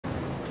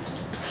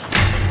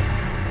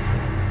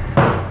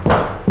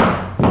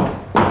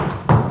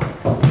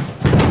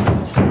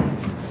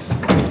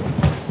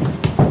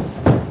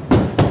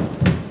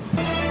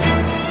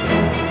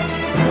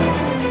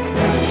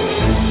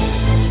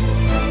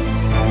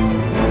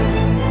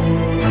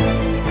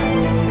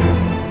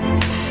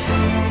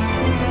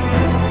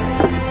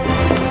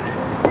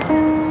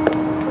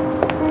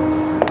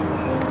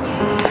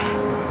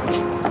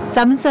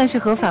咱们算是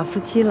合法夫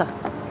妻了。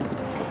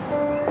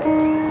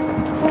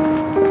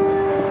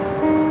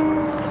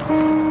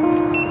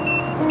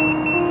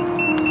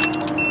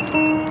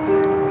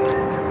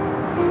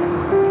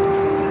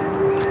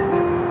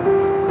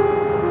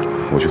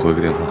我去回个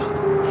电话。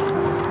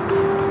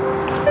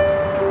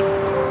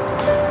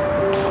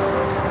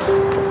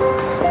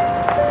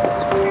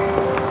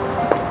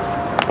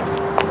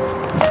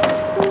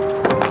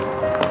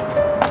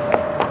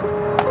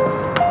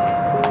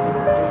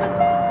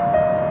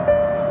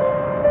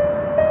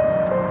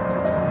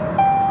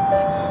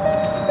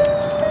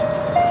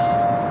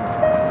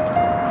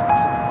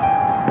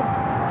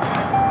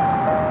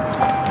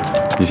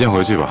你先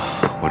回去吧，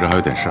我这还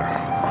有点事儿。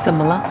怎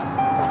么了？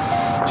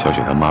小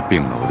雪她妈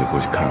病了，我得过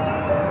去看看。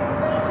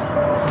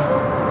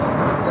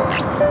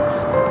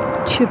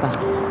去吧，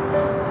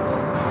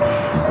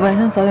晚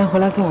上早点回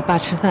来跟我爸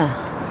吃饭。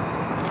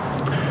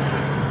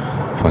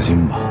放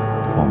心吧，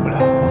忘不了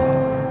啊。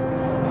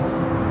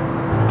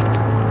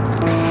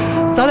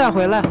早点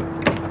回来。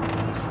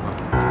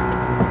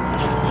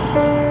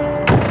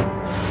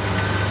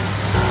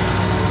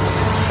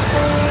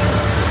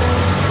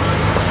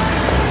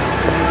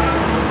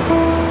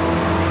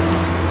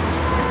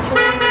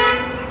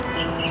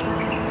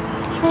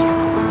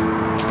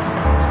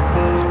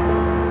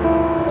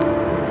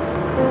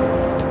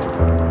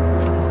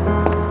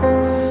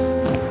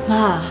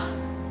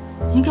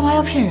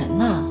骗人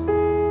呢？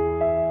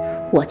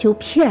我就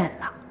骗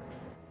了，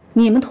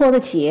你们拖得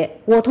起，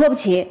我拖不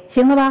起，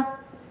行了吧？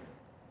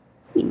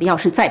你们要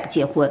是再不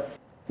结婚，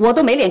我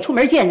都没脸出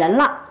门见人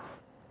了。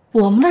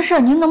我们的事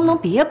儿您能不能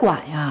别管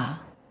呀？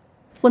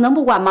我能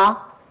不管吗？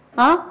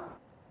啊，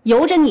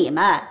由着你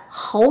们，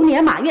猴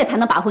年马月才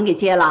能把婚给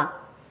结了。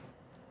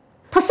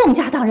他宋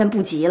家当然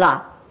不急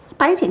了，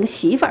白捡个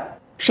媳妇儿，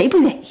谁不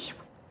愿意呀？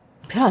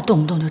别老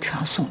动不动就扯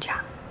上宋家。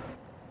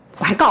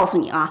我还告诉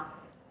你啊。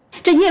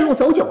这夜路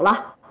走久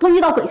了，不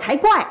遇到鬼才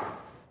怪了。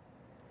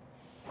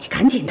你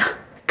赶紧的，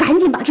赶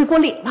紧把这给我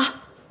领了，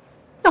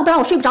要不然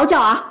我睡不着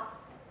觉啊！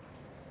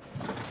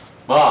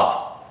妈，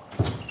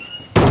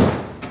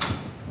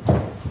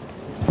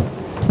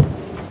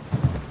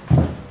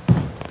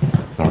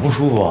哪儿不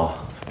舒服啊？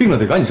病了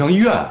得赶紧上医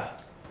院。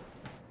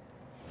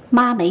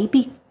妈没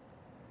病。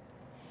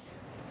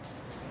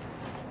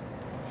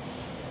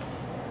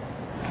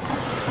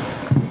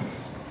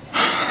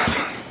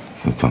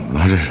怎么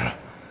了这是？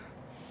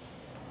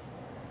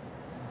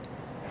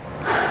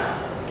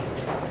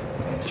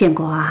建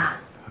国啊，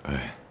哎，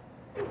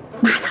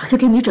妈早就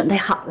给你准备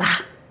好了。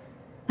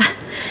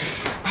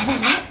来来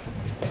来，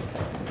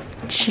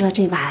吃了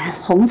这碗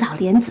红枣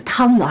莲子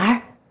汤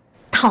圆，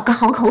讨个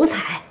好口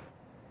彩。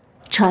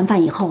吃完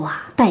饭以后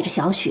啊，带着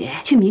小雪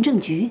去民政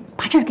局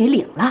把这儿给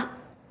领了。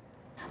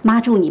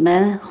妈祝你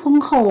们婚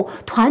后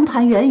团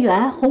团圆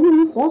圆、红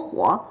红火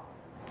火，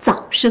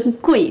早生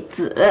贵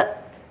子。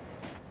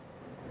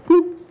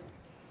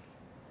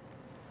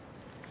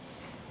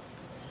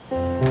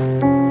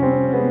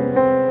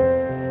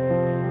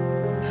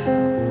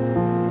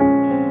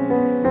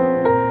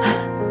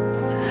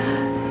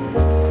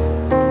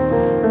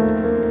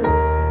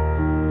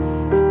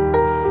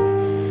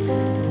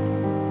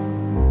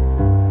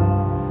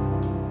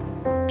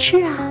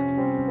吃啊！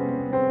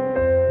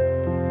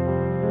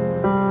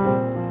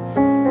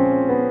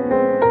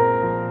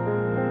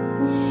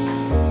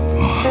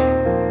妈，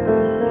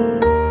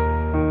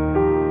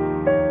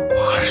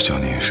我还是叫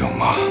你一声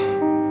妈。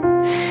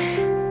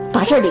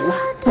把这儿领了，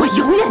我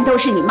永远都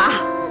是你妈。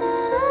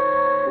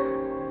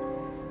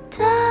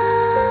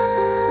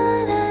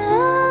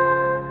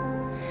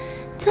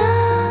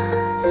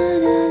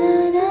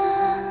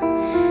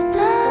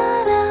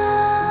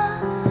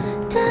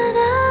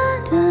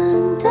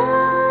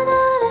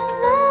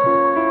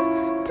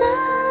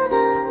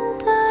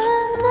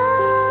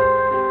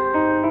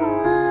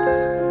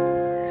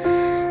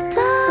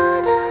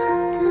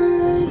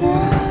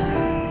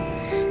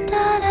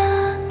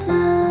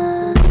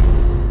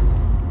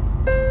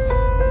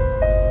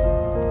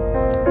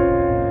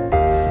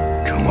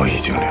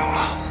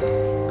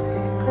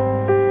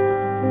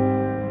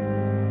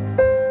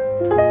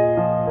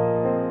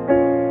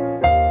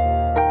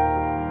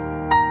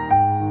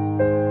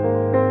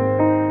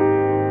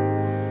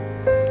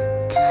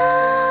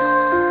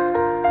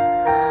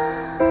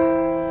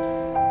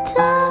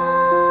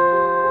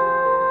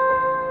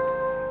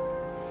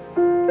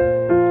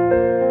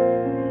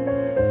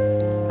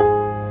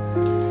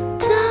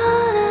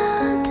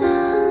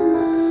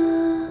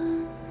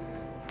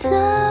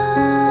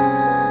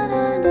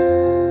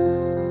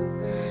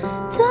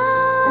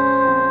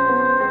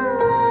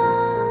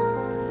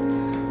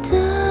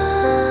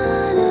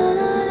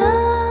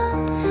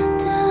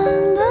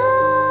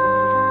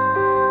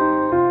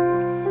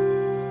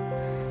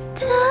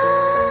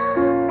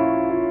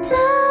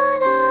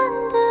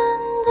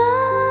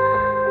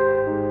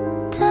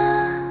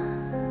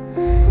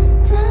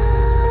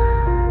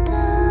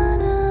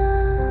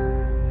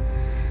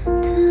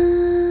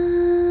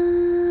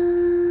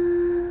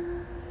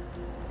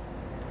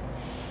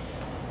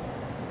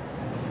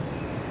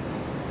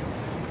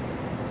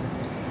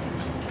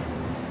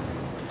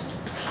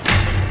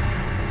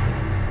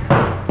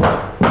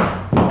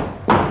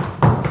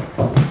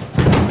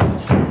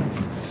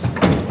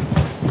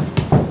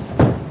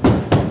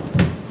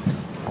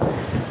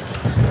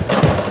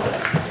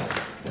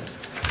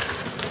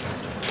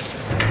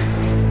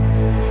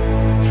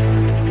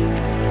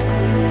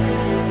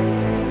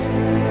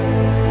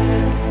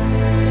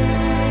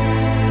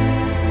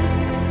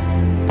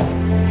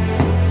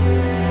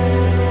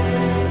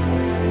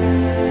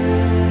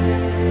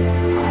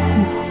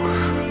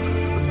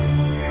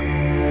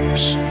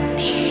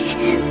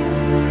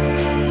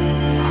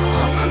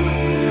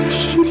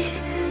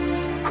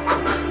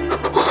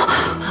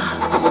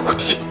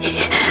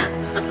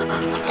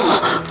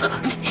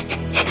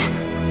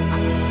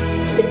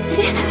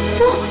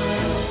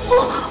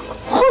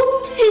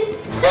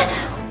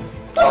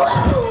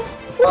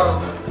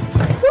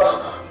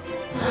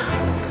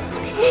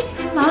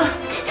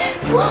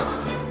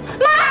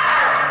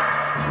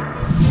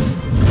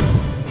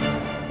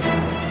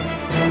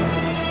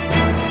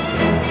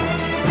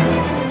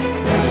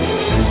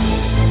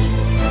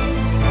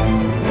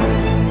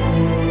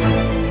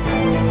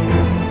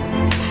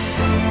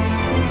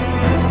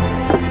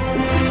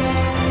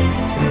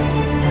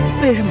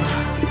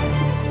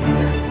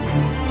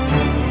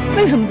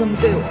什么这么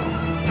对我？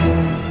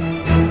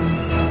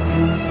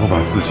我把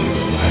自己给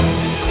卖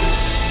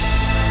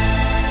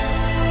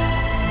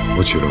了，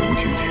我娶了吴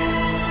婷婷，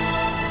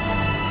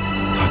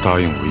她答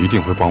应我一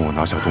定会帮我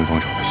拿下东方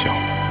城的项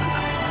目，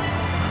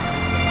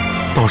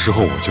到时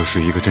候我就是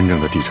一个真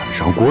正的地产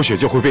商，国雪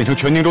就会变成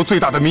全宁州最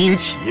大的民营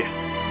企业。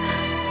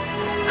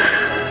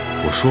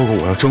我说过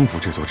我要征服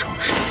这座城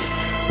市，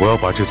我要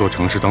把这座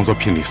城市当作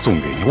聘礼送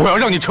给你，我要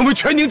让你成为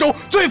全宁州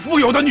最富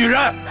有的女人。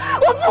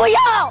我不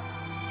要，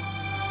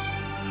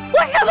我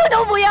什么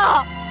都不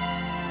要，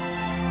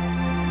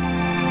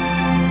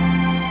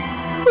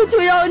我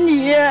就要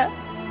你。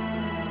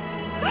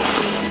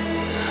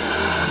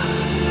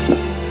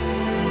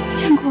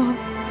建国，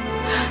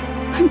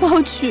你把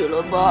我娶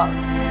了吧！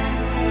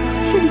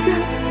现在，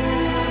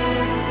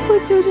我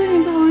求求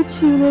你把我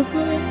娶了吧！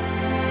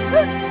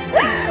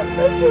我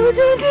求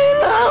求你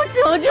了，我求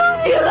求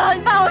你了，你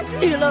把我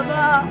娶了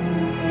吧！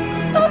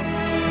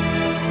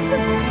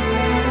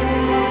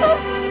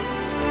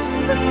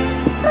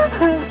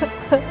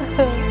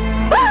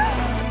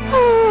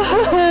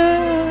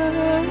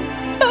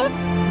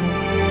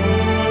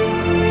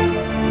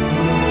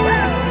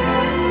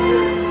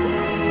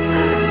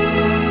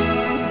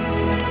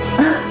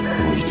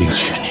我一定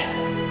娶你。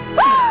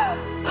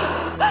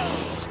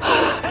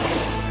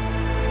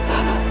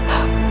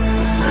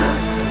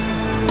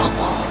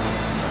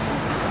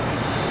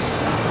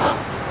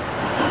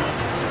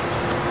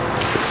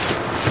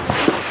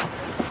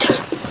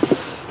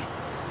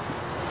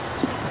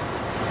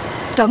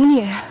等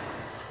你，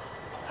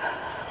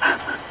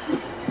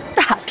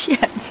大骗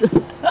子，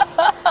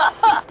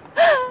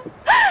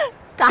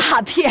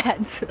大骗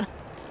子，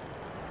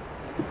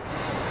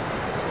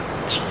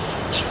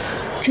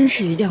真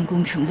是一将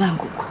功成万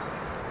骨枯，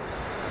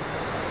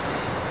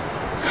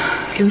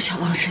留下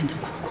忘身的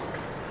苦果。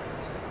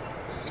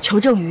裘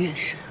正宇也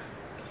是，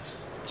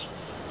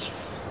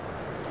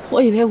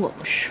我以为我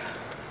不是。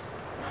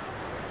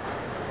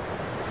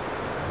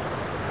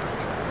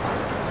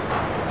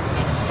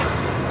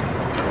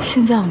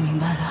现在我明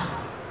白了，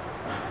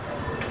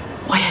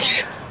我也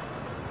是。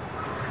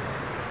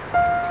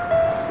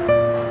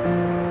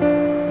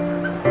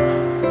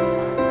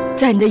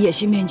在你的野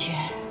心面前，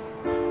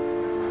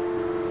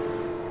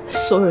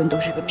所有人都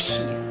是个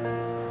屁。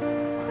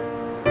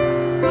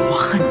我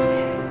恨你，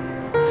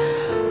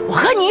我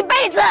恨你一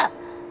辈子。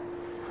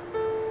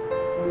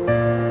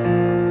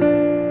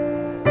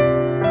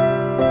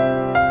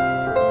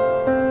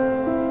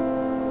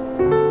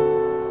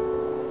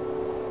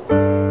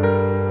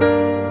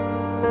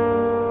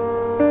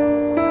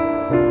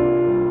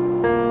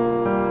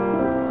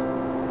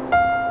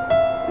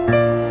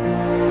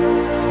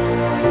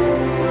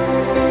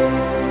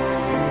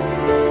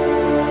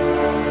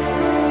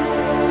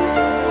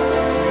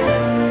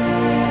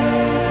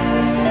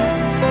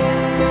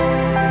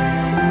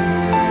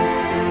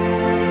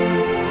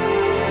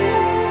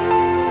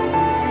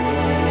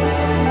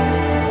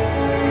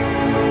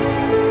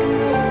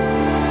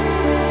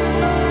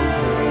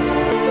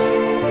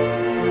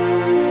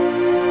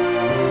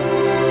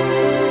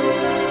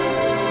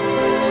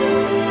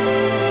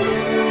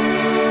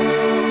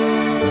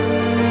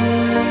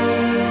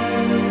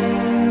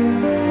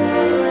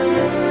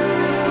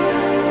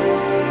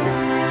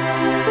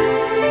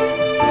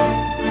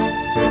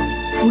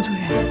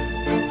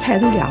菜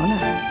都凉了，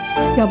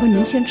要不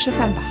您先吃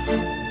饭吧。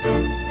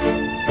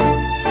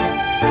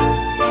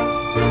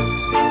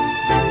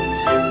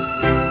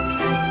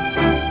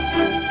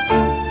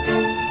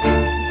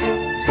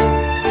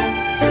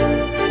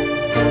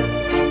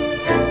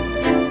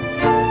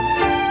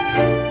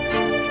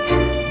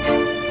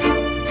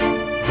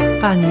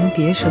爸，您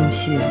别生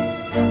气了，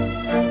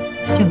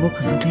建国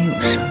可能真有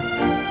事儿。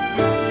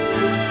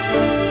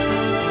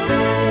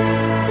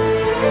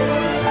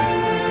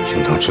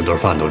请他吃顿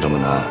饭都这么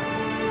难，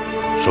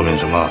说明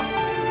什么？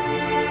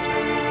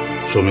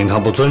说明他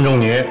不尊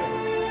重你，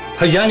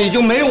他眼里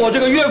就没有我这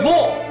个岳父。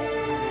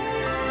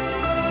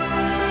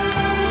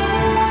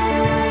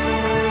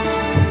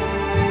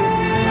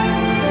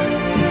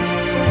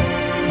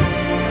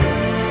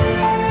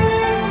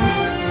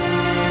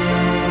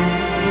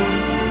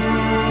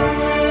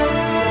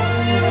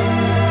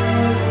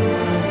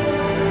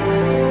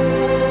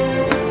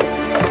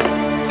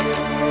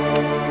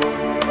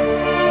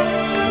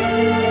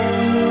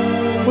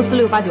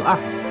546-892，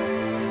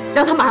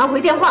让他马上回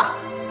电话。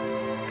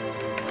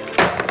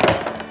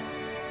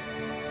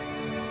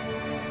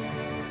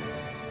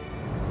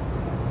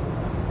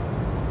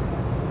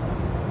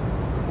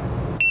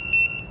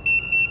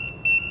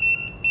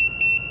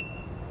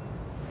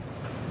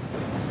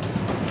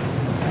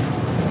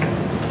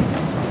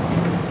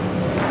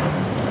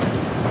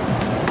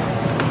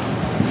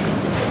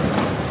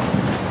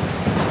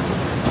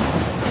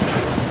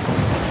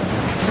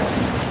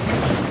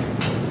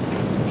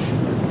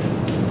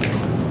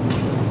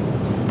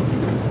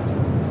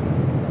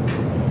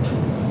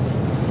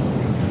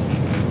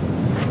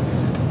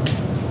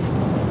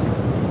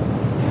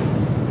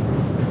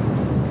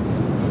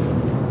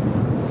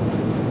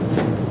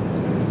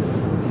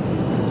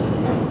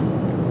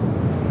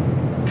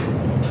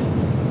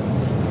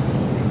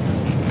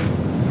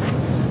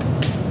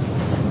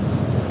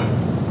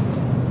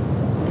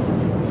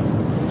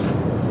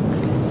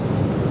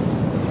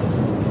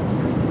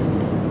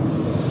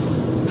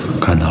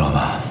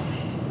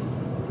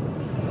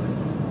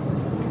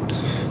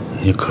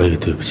你可以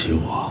对不起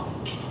我，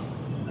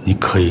你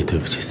可以对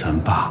不起咱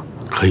爸，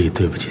可以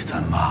对不起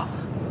咱妈，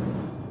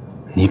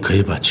你可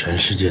以把全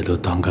世界都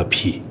当个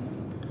屁，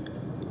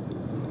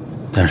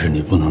但是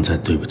你不能再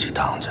对不起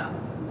当家。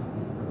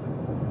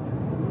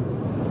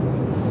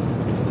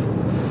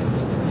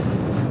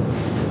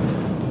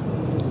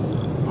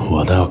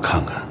我倒要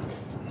看看，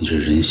你这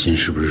人心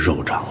是不是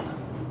肉长的。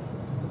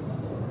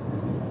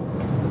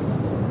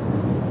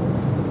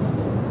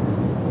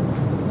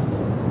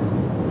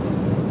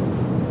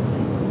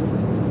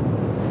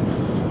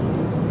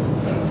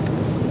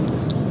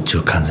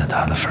就看在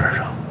他的份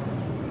上，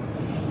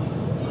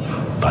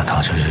把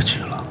唐小姐娶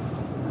了。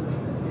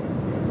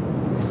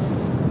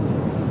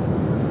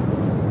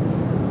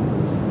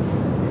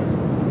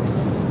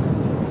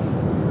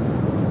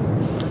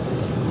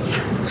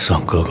算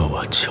哥哥，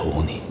我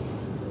求你，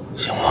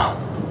行吗？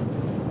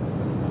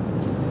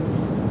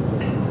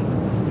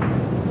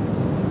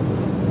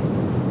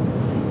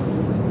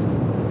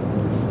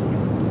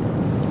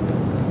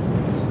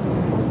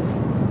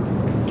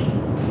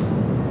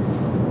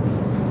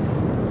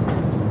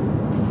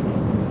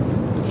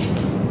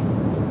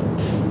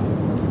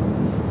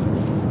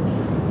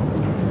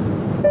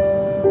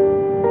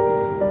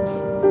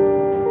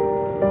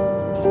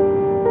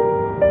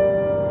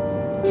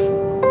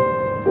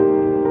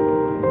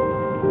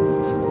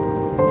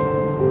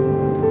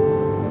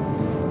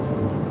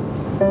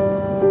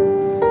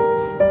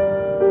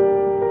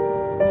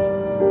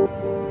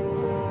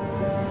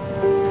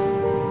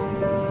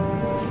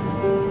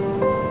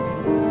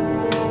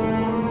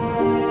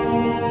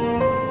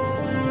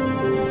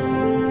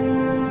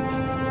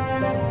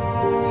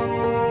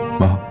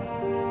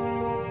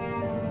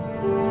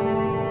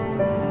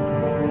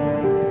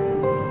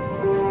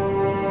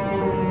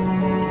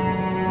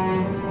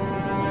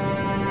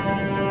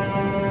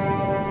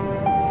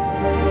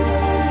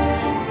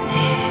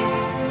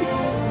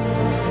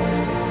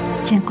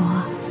建国，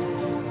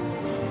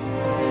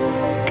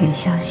跟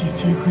小雪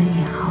结婚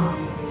以后，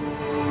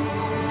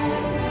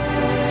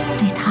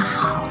对她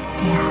好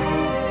点儿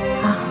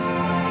啊。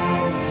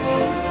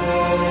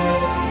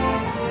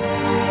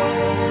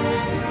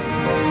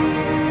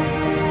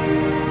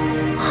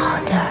好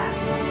点儿。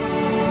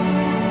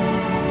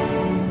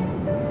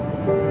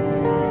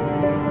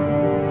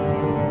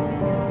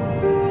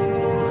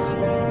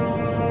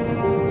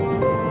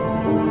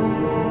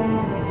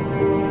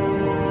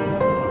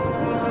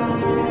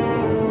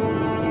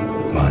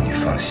妈，你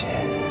放心，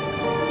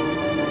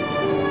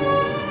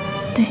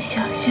对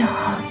小雪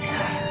好点儿。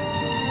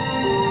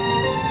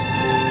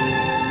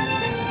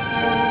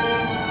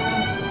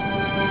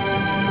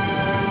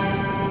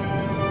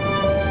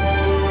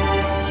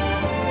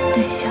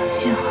对小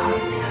雪好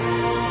点儿。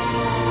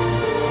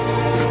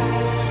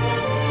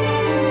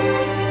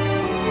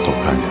都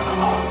看见了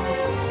吧？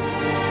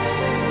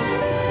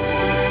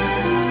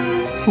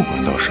不管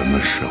到什么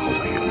时候，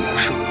他永远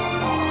是我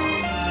妈。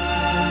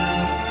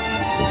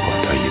我管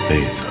他一辈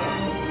子。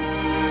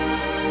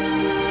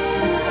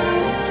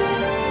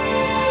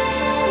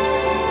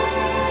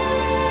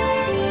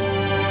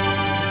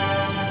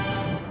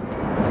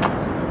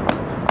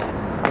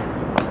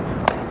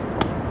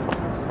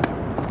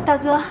大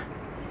哥，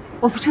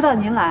我不知道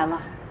您来了，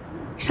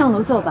上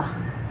楼坐吧。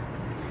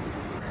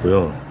不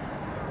用了。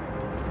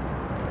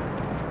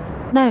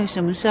那有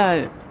什么事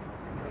儿，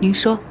您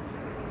说。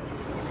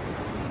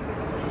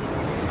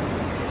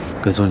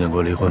跟宋建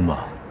国离婚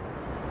吧。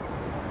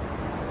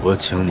我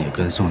请你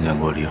跟宋建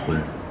国离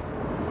婚。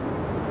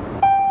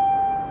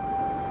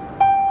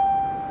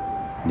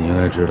你应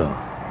该知道，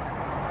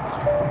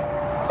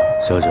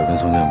小雪跟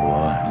宋建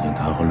国已经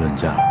谈婚论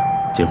嫁，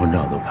结婚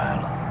照都拍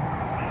了。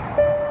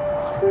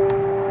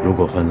如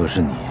果换作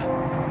是你，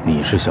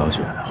你是小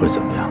雪，会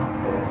怎么样？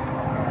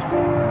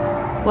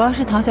我要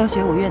是唐小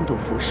雪，我愿赌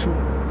服输。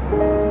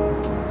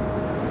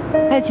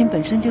爱情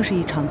本身就是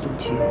一场赌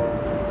局，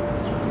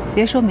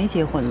别说没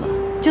结婚了，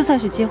就算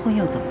是结婚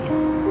又怎么样，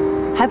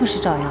还不是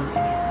照样离。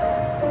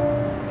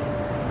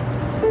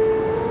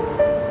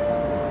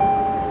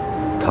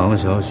唐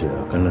小雪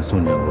跟了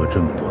宋建国这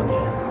么多年，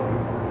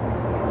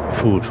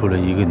付出了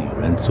一个女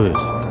人最好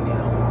的年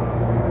华。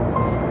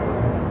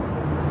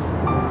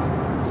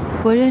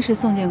我认识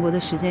宋建国的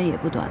时间也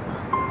不短了。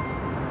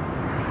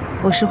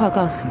我实话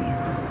告诉你，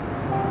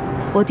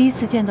我第一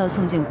次见到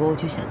宋建国，我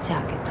就想嫁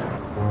给他。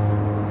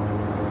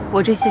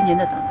我这些年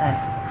的等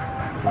待，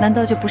难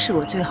道就不是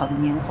我最好的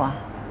年华？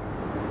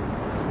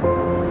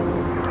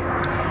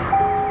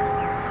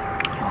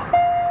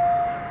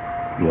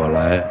我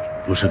来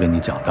不是跟你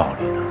讲道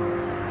理的。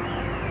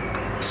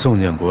宋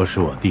建国是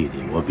我弟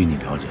弟，我比你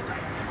了解他。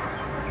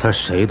他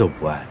谁都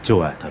不爱，就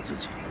爱他自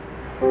己。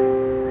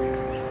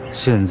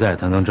现在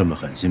他能这么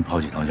狠心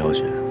抛弃唐小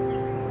雪，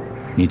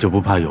你就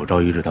不怕有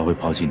朝一日他会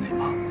抛弃你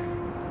吗？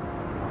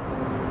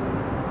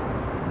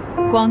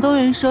广东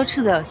人说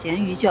吃得了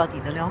咸鱼就要抵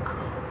得了渴，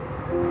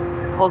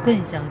我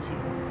更相信，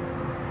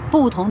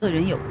不同的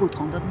人有不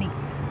同的命。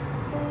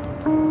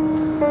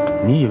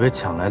你以为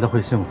抢来的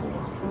会幸福吗？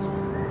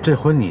这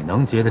婚你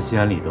能结得心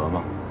安理得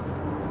吗？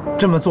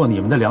这么做，你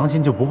们的良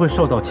心就不会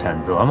受到谴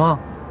责吗？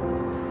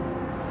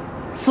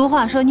俗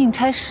话说，宁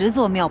拆10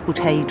座庙，不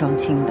拆一桩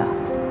亲的。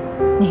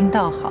您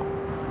倒好，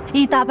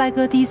一大伯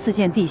哥第一次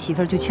见弟媳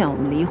妇就劝我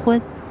们离婚。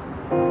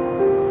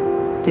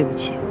对不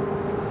起，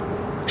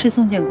是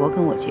宋建国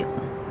跟我结婚，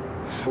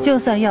就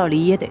算要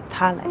离也得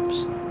他来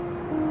提。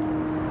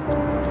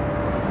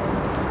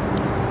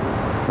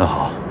那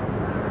好，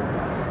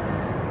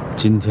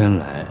今天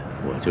来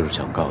我就是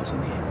想告诉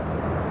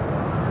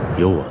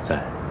你，有我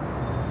在，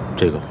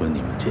这个婚你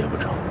们结不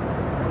成。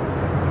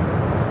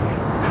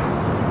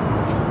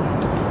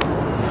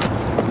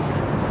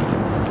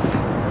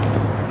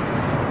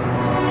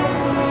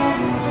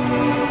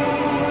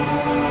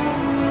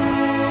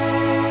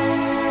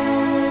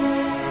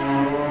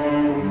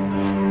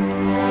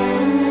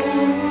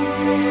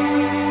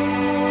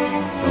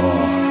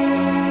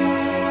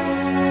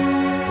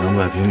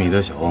200平米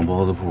的小旺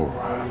包子铺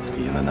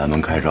已经在南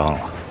门开张了。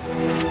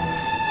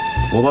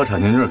我把产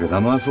检券给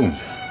咱妈送去，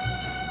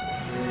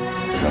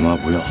咱妈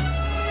不要，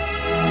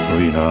所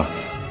以呢，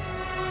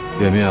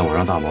店面我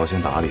让大毛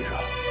先打理着，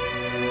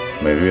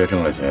每个月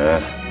挣了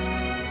钱，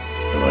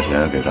就把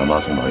钱给咱妈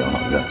送到养老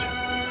院去。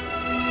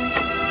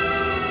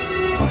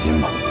放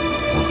心吧，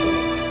啊！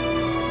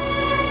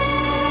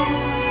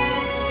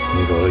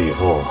你走了以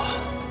后，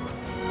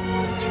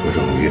就这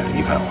么远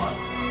离开我。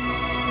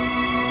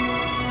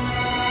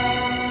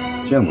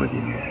见过几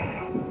面，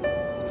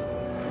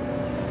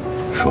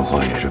说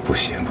话也是不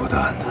咸不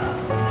淡的。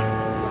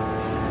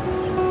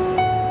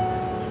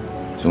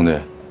兄弟，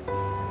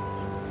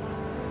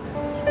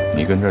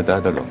你跟这儿待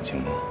得冷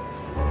清吗？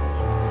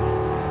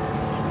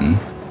嗯？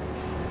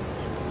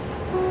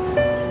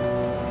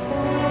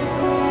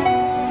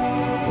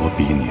我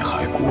比你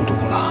还孤独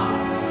呢。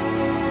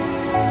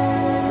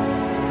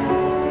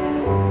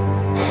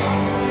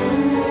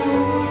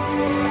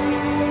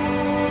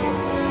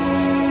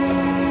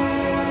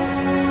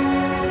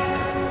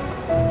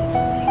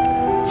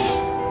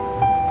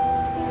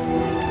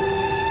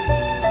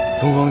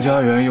东方家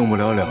园用不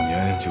了2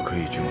年就可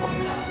以竣工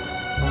了。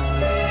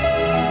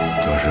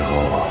到时候，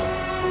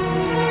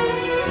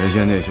原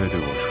先那些对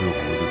我吹胡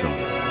子瞪眼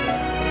的人，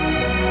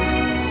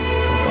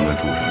等他们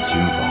住上新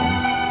房，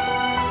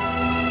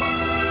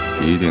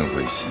一定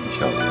会喜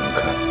笑颜开。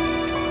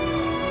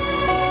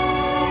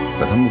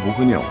可他们不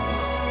会念我的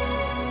好，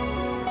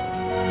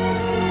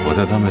我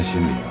在他们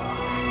心里啊，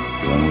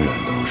永远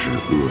都是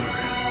恶人。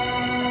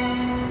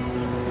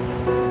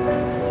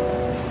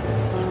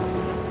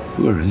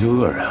恶人就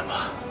恶人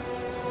吧。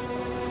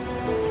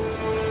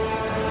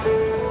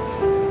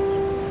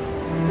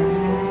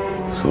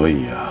所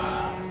以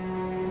啊，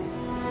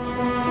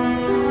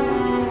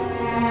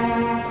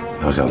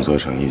要想做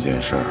成一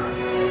件事儿，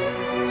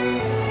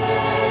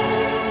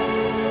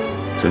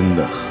真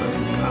的很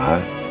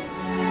难。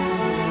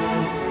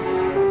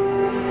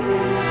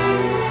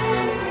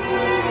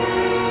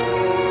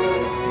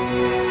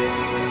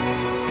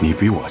你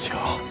比我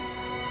强。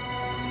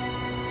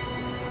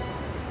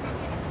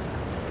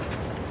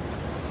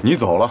你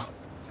走了，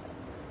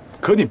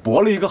可你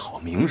博了一个好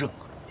名声。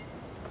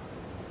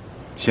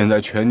现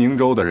在全宁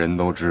州的人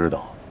都知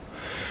道，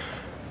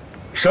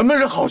什么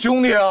是好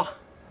兄弟啊！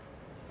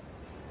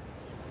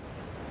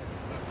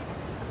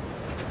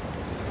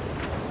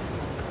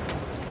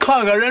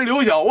看看人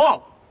刘小旺，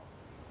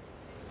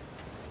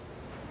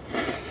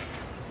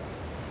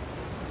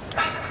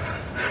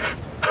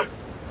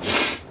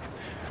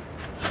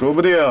说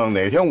不定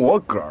哪天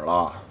我嗝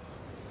了，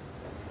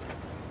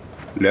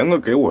连个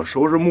给我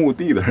收拾墓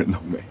地的人都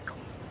没有。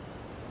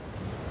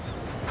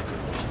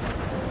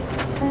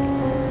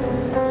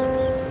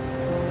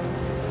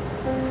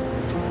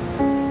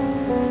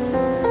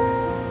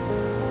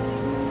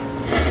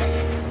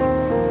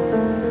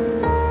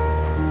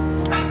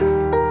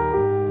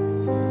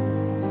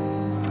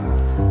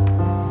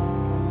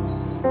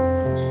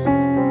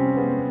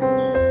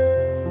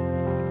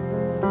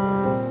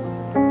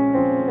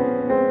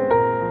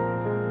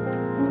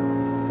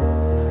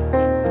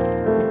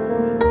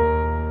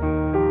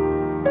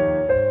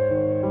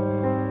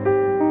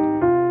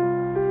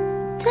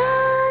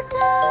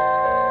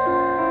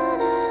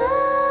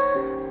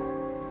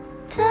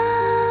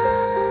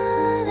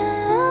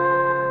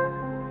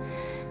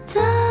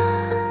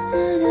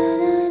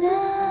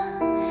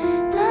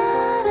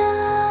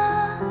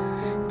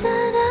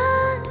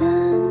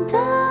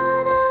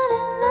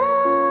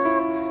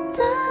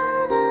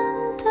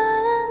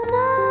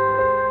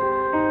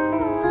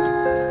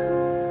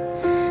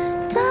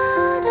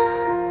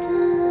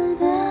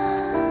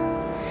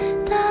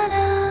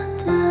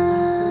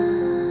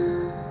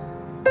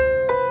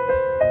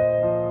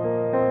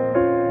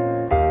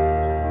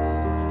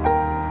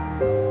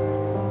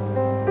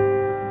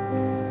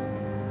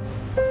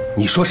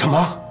你说什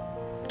么？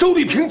周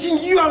丽萍进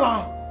医院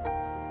了？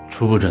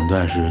初步诊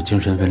断是精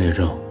神分裂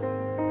症，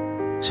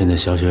现在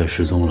小雪也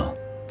失踪了，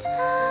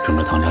整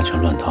个唐家全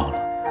乱套了。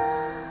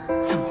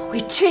怎么会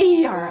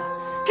这样啊？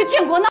这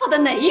建国闹的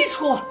哪一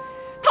出？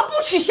他不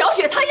娶小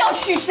雪，他要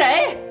娶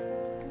谁？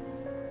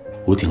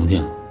吴婷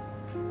婷。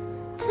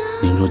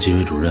宁州纪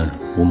委主任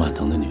吴马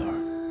腾的女儿。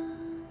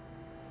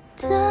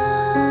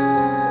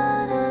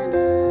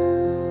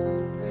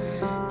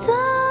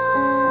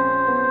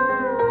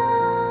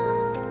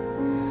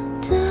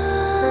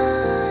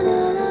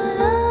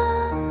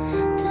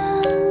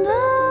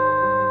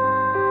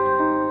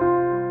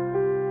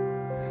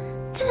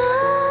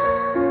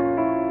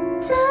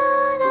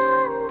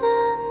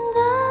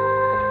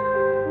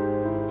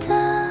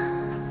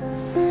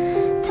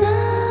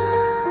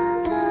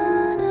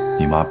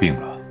你妈病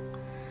了，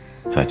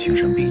在精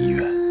神病医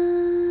院。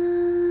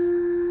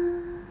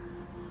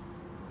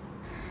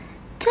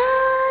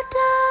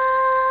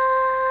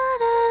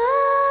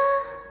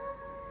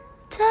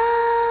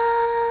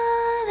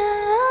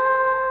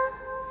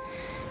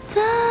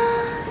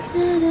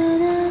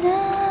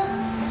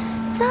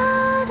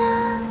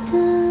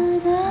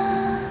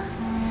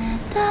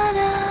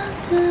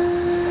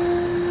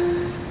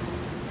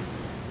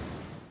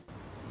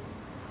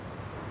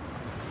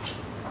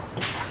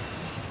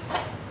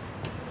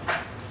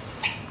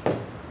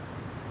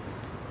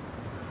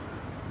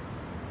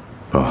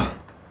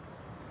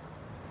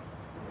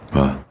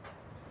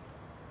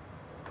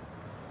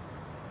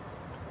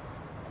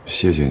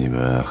谢谢你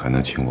们还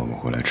能请我们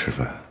回来吃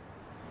饭。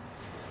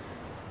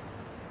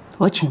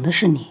我请的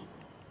是你，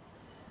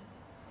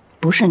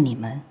不是你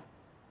们。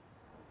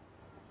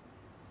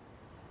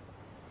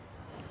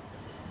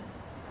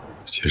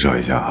介绍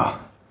一下啊，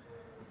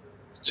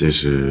这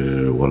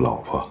是我老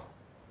婆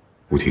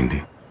吴婷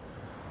婷。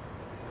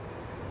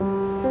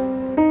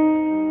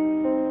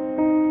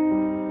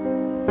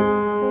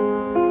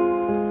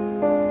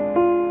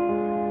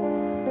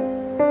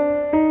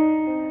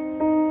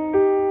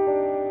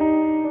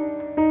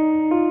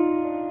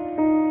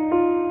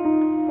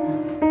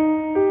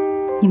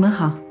你们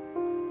好，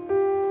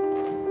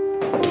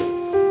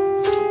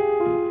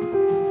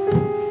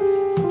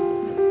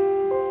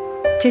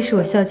这是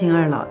我孝敬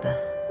二老的，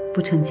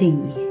不成敬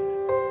意。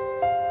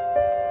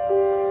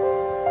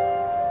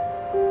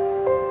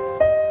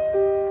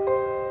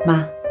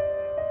妈，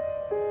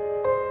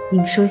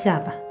您收下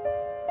吧。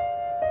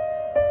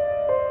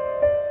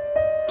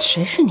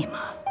谁是你妈？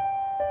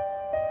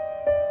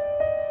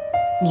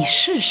你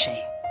是谁？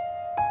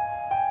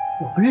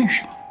我不认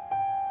识你。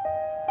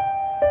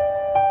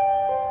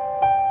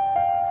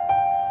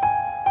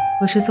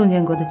我是宋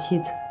建国的妻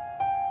子。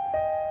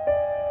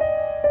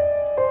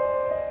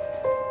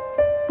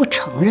不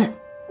承认，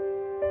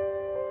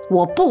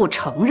我不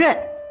承认。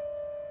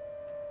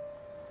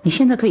你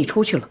现在可以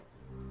出去了。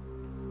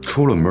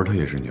出了门，她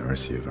也是你儿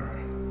媳妇儿。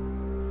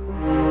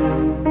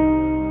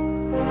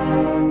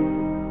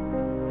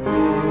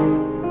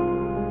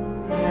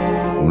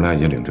我们俩已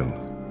经领证了，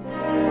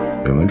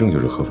领完证就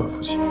是合法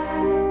夫妻。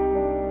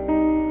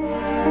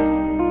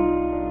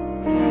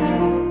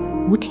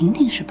吴婷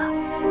婷是吧？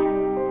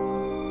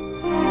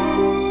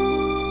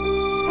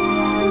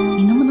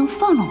你能不能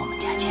放了我们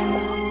家建国？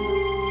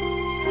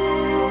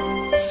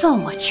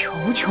算我求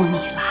求你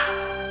了，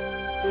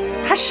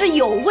他是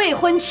有未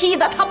婚妻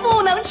的，他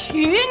不能娶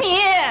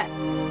你。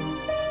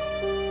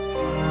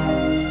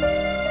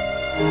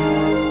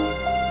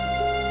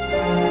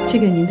这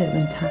个您得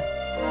问他。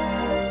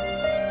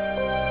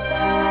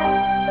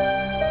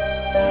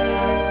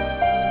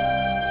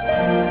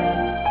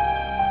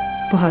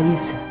不好意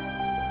思，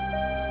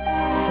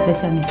我在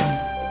下面等你。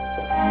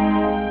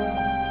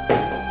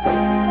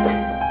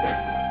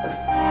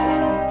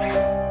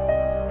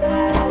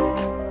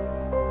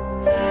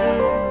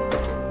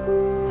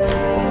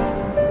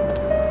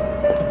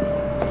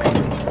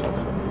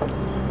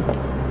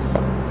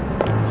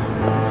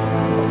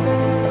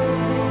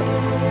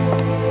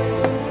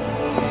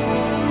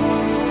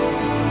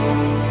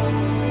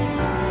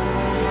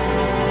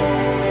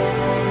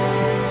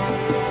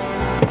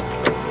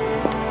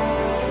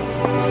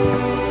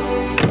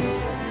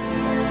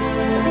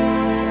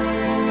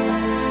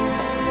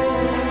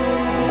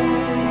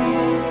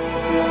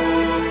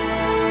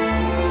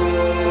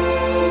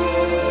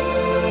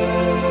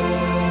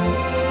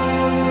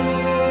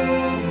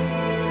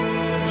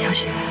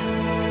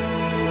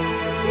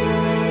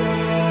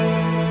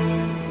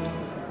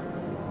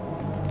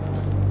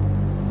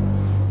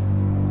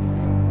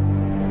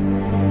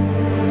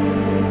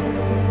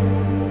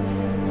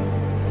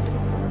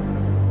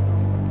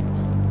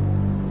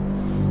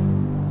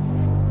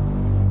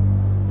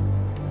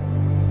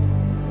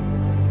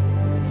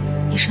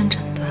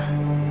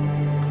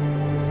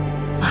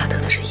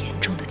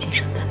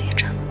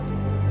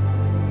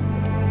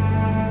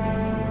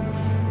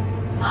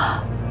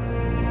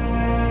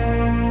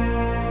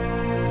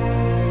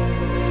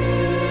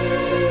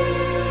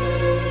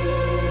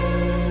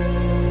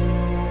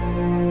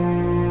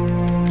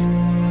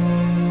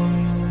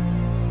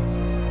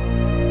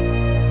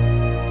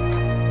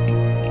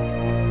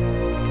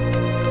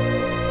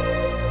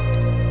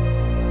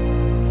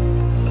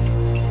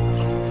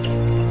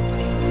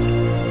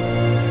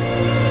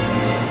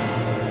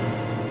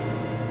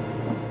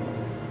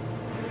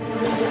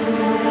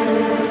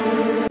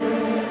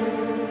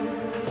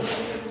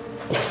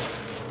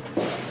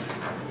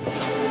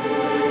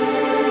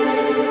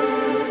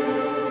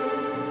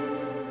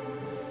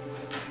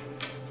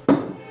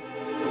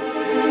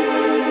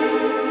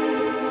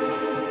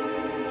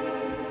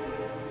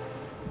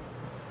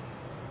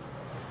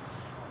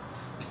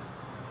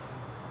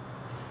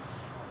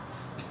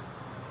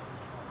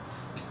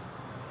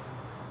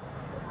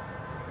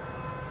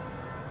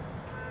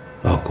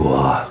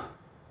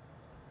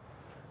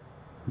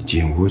你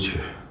进屋去，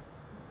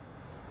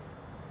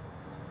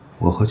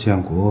我和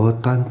建国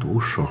单独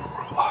说会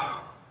儿话。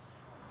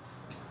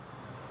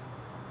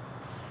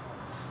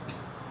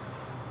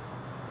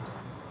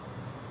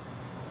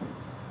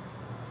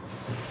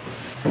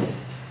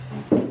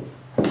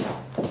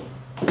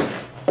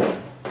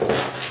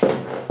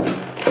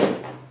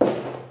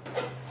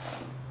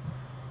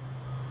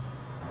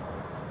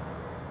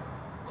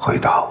回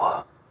答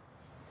我，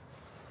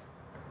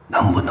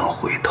能不能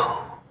回头？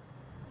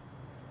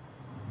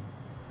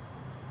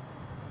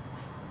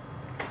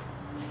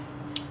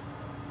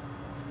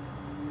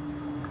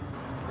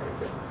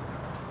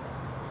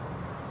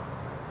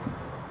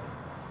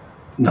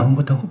能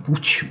不能不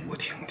去舞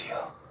厅听？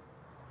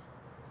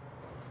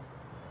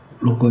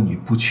如果你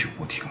不去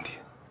舞厅听，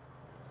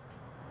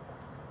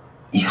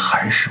你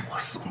还是我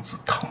宋子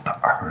腾的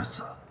儿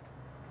子。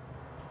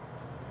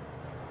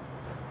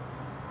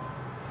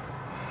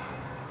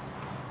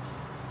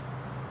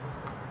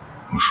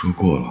我说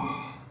过了，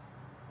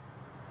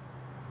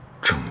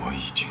证我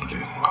已经领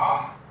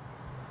了。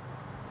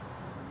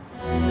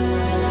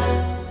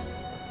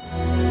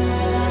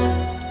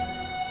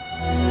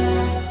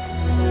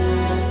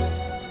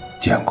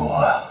建国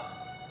啊，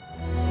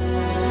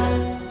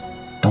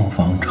东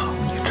方厂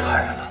你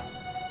拆了，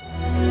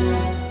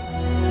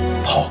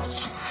刨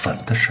祖坟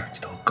的事你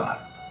都干了，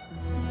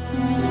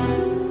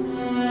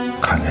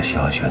看在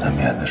小雪的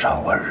面子上，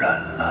我忍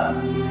了。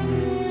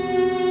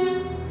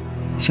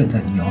现在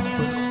你要悔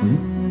婚，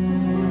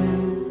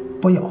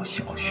不要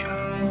小雪，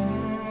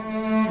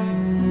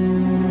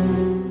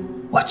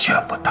我绝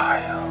不答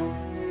应。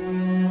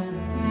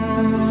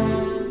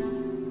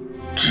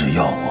只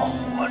要我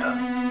活着，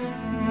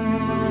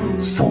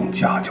宋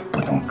家就不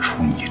能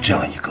出你这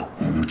样一个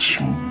无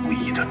情无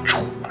义的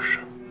畜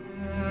生。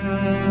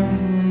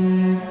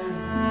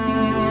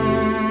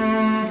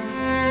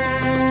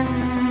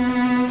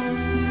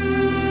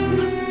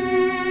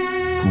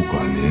不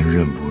管您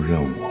认不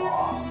认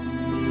我，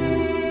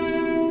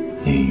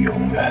您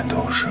永远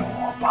都是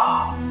我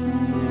爸。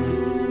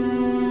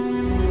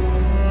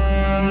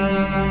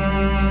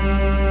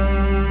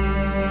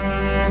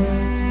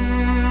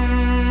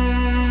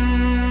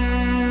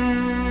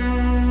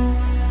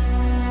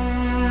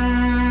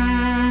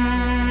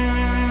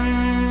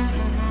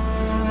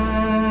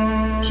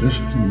这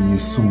是你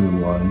送给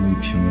我那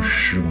瓶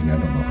15年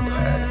的茅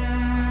台，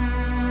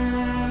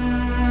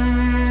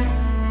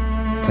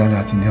咱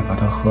俩今天把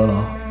它喝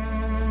了。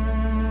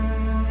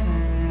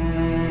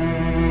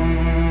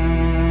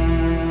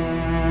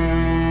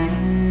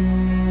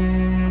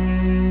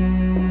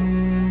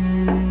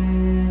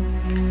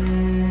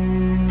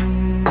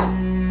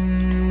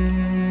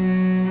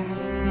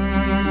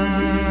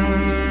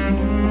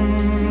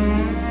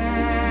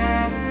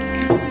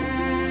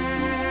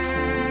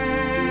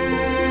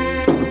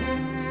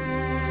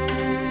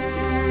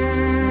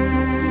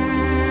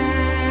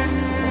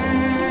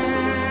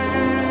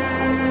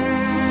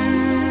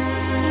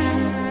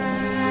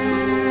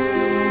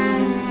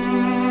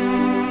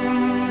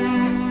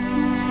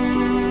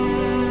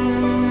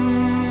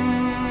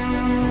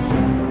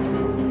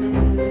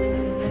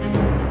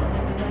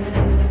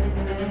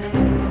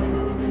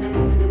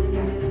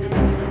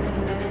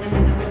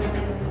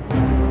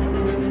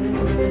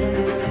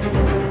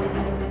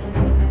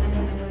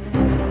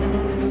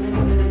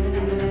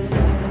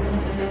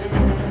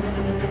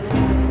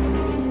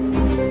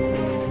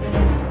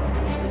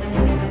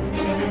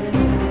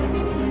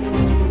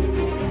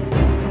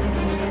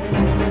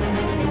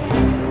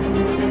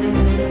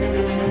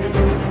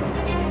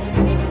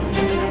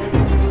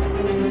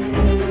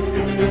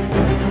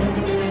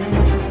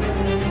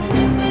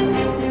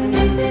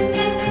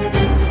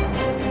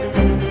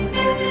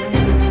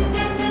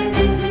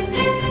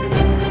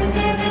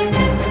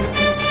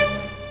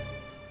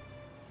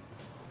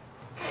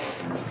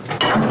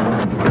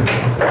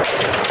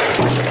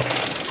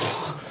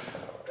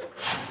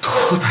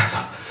兔崽子，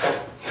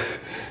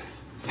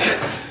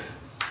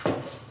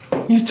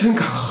你真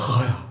敢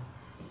喝呀！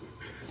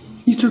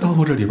你知道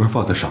我这里边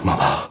放的什么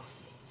吗？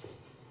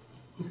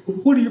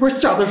我里边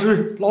下的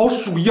是老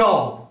鼠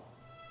药。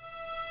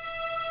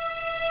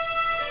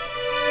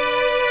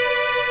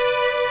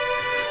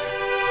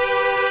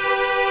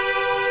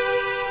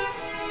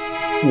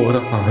我的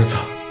儿子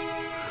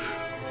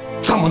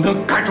怎么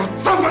能干出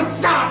这么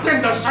下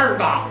贱的事儿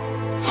呢？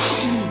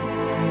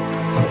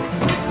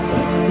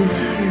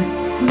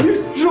你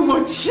是我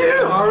亲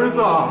儿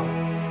子，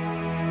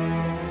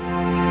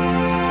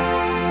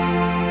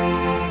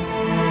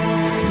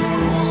你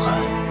够狠！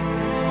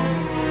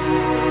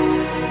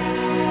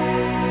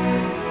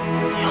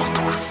你要毒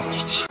死你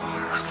亲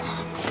儿子！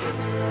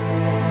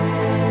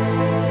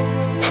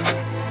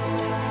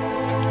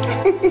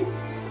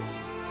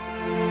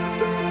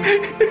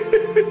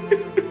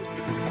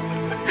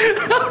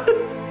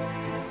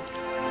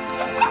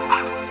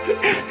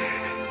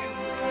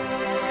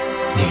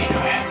你以为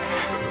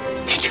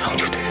你这样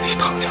就对得起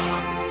唐家了？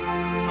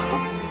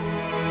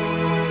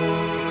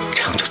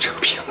这样就扯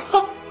平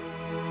了？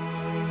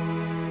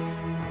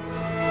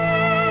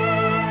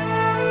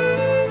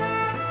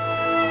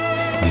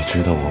你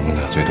知道我们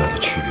俩最大的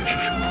区别是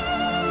什么吗？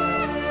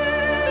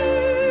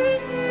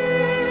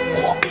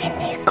我比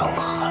你更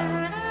狠。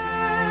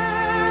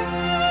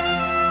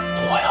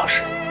我要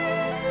是你，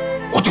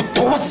我就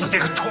毒死这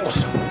个畜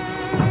生。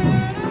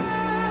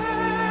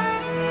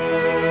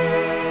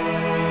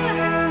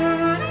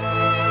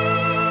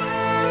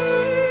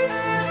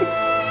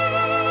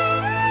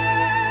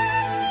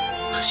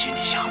可惜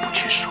你下不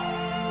去手。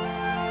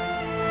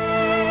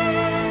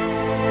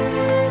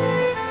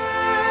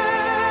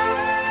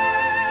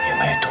你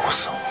没毒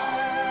死我，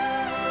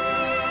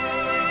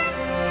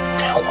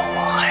这货我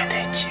还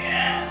得结。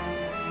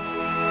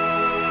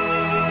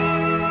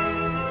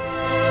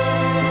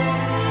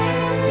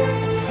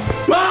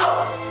妈！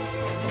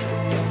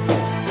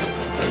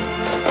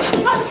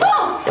阿宋！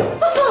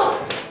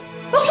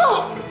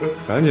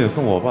赶紧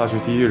送我爸去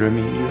第一人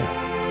民医院。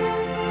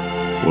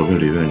我跟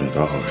李院长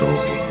打好招呼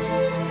了，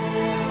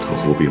特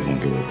护病房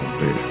给我宝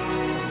贝着。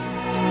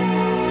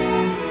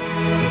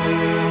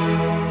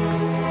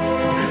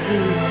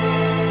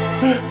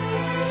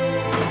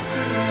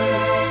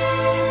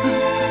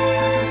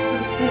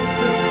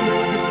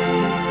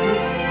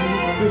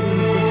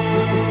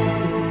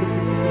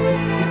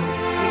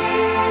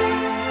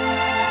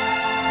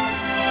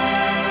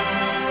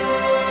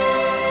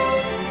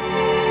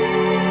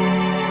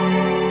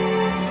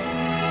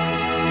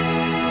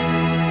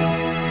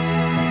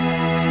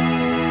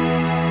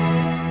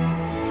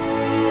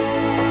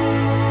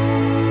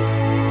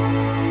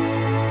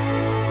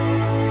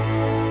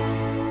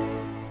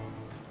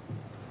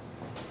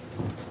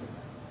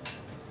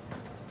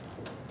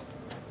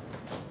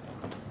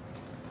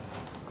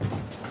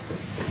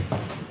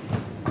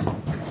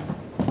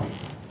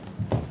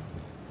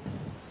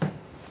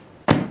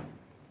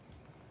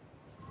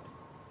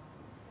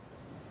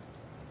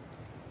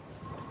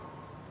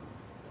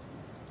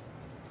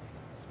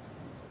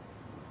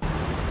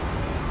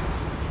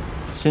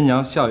新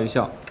娘笑一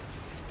笑。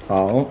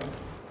好。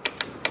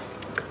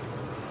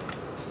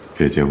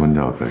这结婚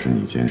照可是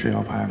你坚持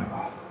要拍的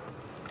吧？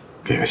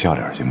给个笑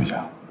脸行不行？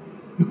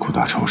你苦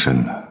大仇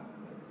深的。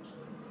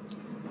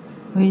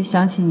我一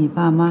想起你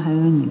爸妈还有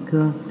你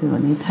哥对我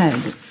那态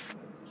度，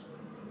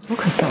我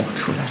可笑不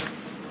出来。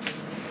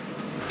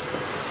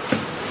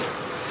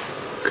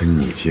跟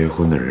你结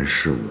婚的人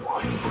是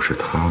我，又不是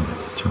他们，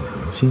较什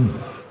么劲呢？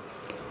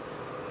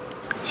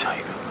笑一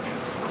个，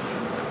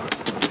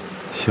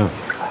笑一个。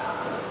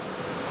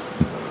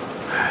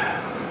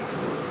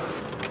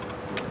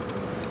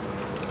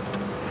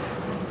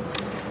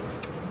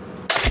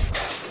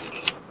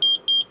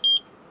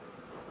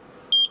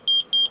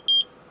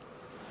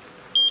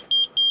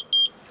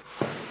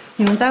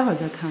你们待会儿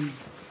再看吧。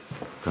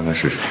看看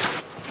是谁。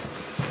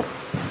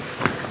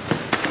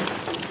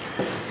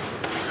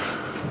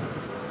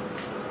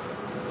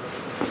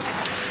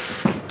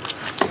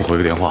我回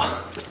个电话。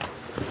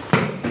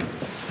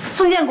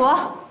宋建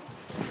国。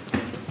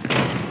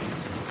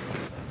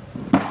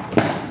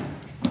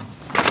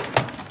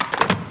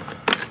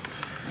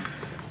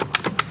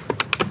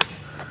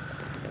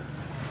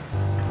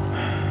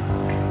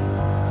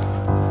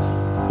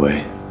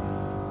喂。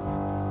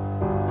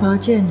我要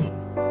见你。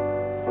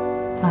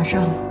马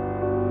上。宋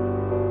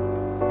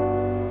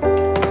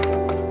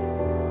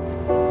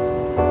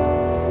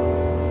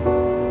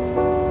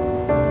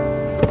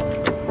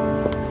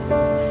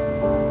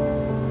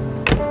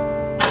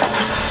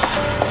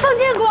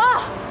建国，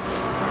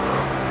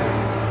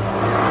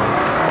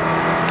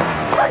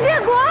宋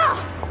建国，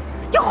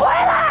你回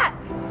来！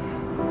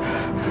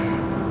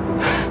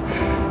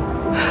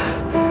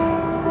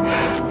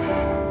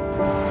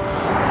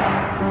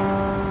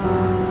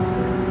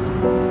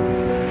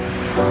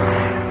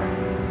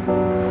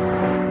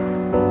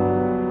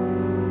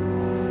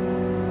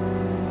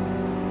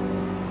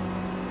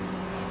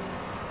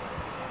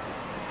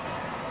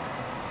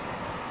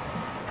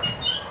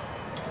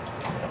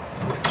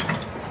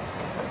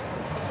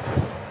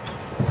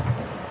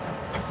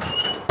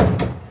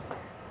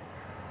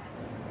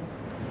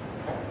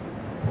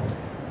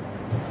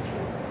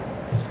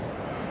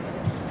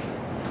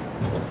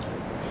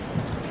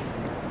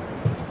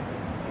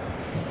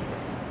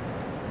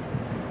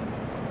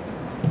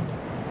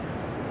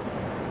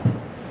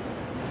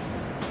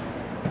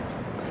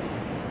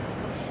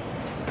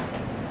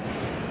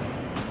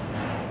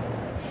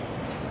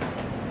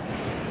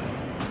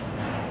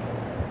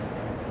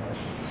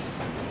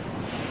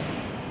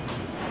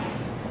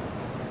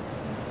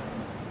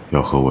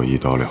要和我一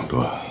刀两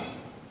断。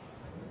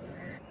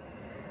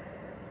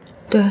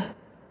对，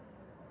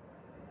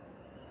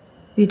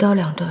一刀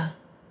两断。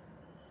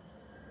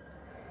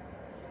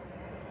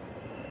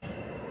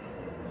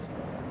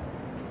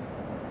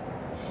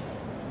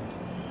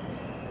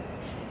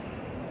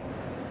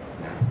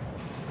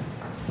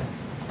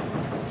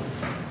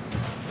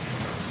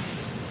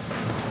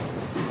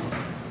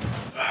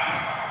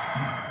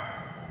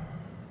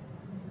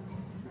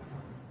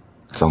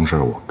脏事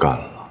儿我干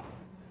了。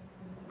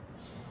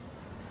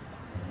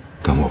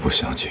但我不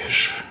想解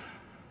释。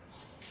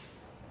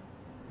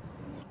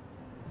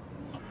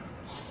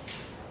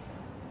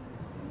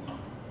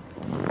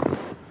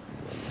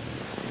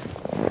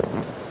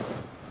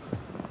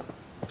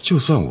就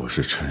算我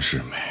是陈世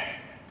美，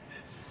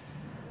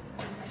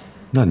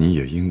那你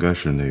也应该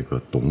是那个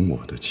懂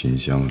我的秦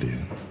香莲。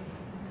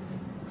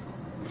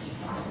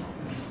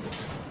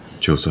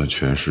就算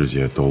全世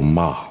界都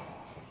骂我、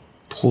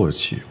唾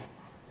弃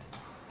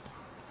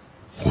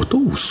我，我都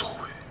无所谓。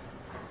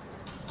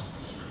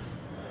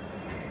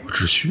我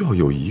只需要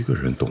有一个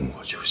人懂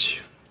我就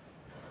行。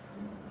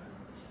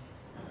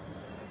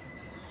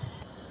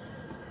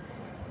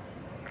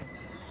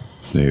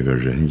那个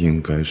人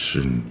应该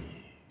是你。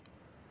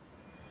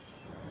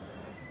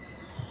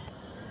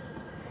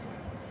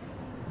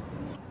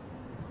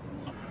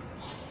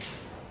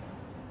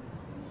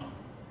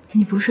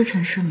你不是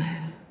陈世美，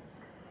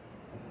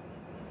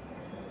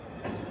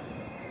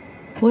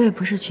我也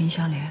不是秦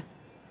香莲，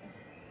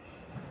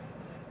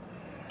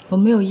我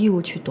没有义务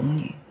去懂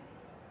你。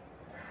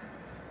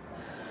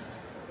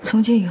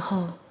从今以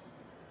后，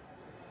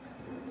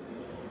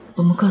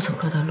我们各走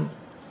各的路。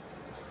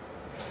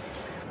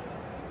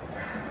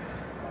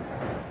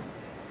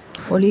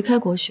我离开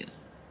国学，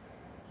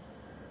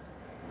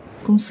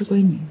公司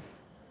归你。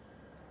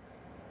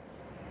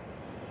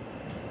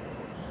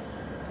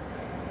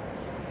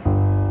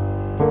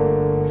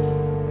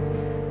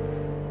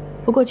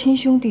不过亲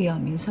兄弟养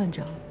明算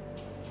账，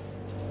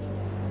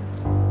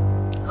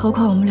何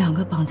况我们两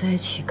个绑在一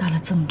起干了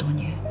这么多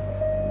年。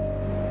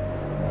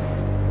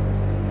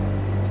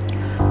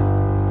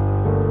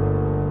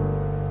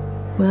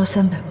我要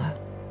300万。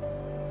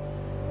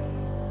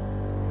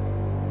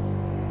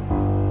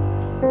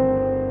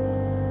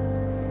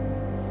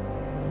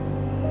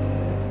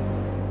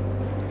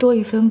多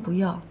一分不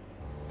要，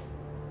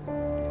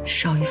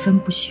少一分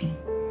不行。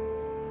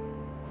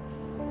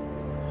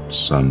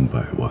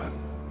300万，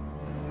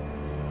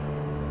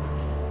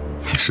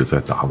你是在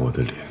打我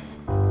的脸。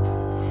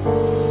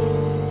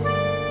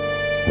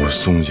我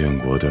宋建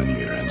国的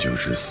女人就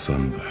是300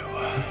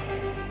万。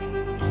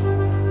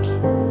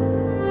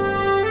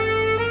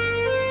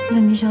那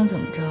你想怎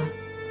么着？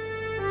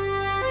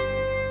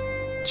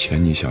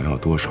钱你想要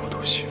多少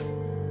都行，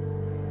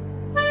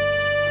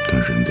但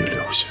人得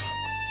留下。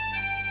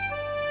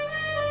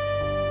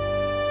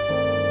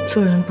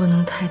做人不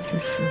能太自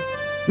私。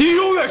你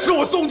永远是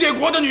我宋建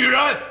国的女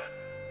人。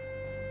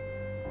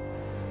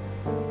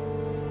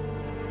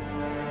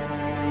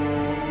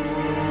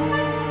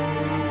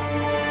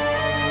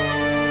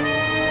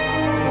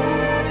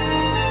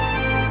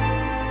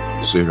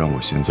虽然我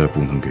现在不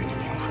能给你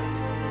名分，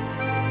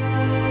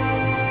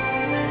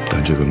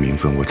但这个名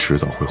分我迟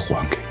早会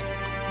还给你。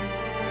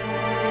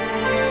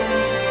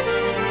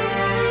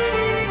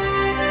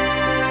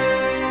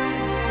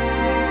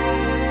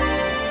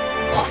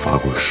我发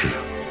过誓，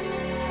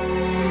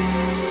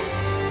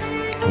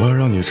我要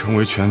让你成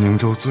为全宁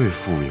州最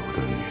富有的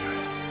女人。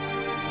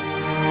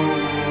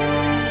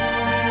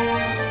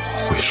我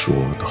会说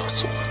到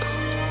做到。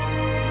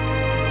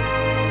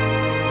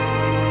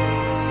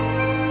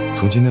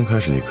从今天开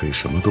始，你可以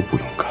什么都不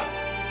用干，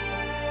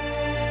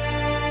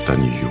但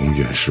你永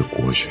远是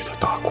国学的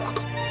大股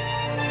东。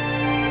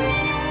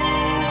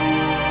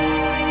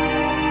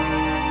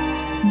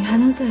你还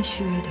能再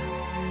虚伪点？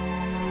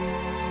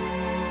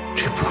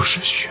这不是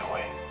虚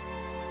伪，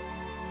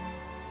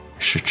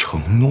是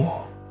承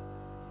诺。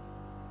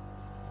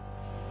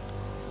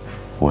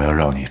我要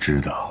让你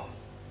知道，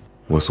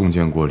我宋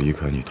建国离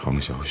开你唐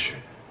小雪，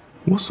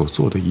我所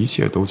做的一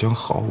切都将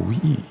毫无意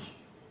义。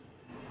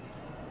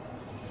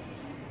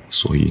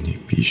所以你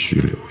必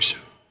须留下。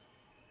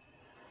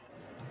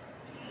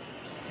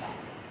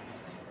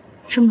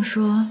这么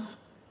说，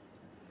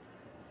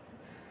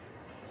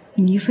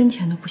你1分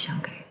钱都不想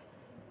给？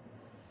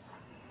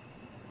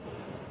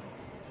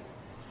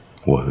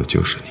我的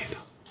就是你的。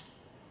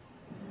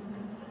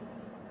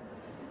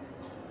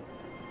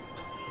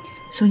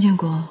宋建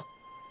国，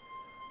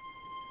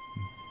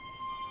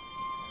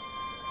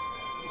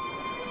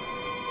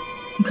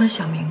你可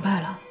想明白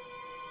了？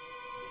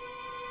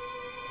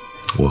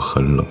我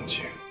很冷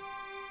静。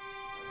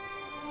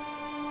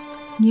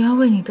你要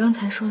为你刚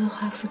才说的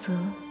话负责。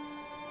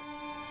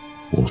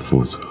我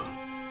负责。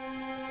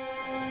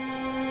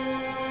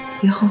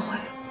别后悔。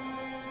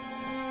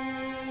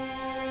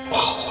我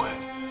后悔。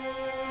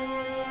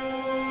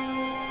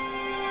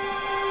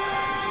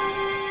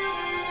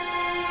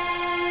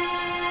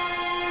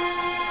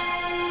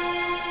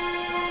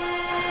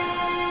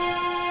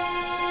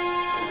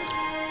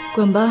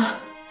滚吧。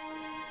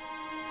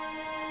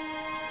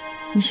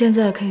你现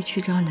在可以去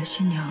找你的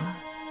新娘了。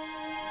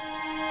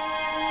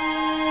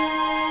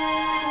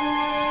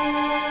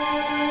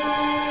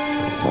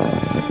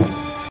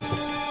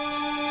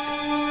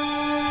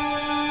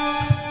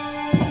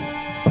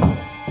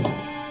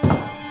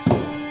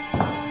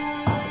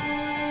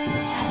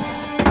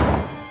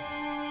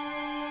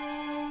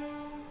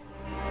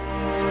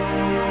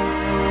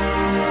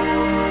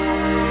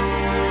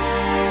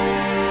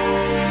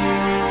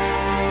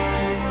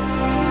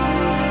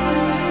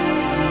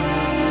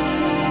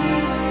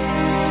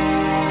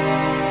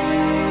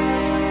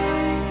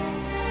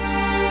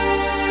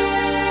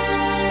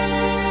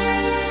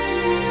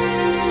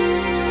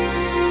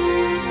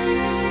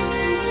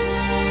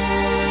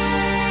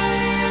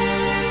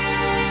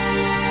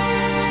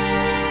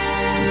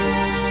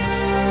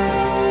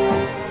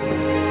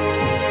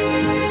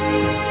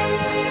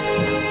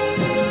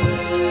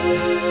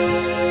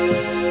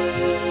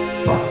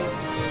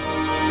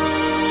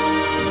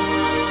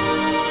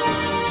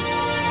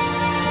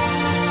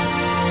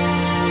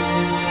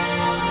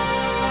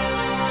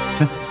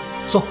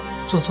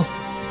坐。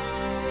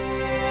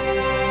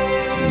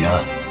你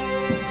娘，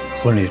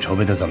婚礼筹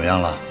备的怎么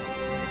样了？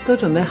都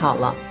准备好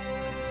了。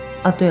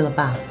啊，对了，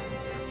爸，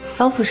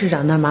方副市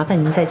长那儿麻烦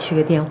您再去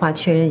个电话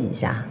确认一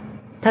下，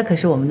他可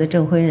是我们的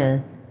证婚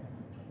人，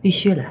必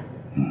须来。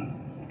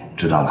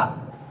知道了。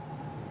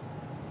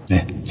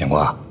哎，建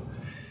国，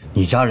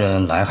你家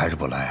人来还是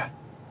不来？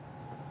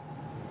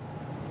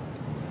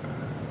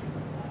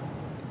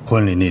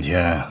婚礼那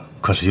天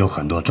可是有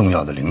很多重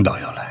要的领导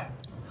要来，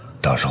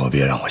到时候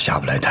别让我下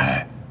不来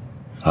台，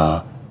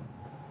啊！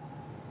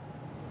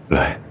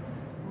来，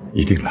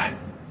一定来。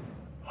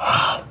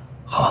啊，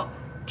好，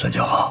这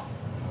就好。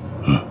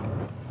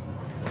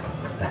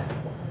来。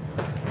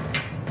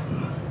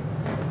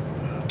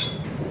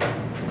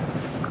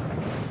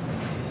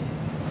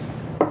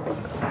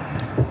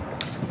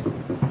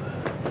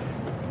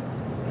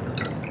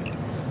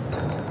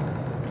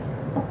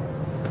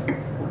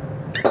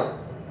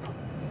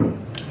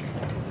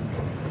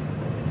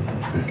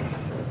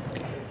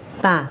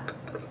爸，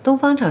东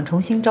方厂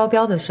重新招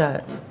标的事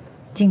儿，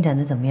进展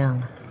的怎么样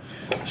了？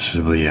事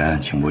不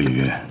言，情不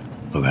语，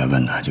不该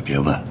问的就别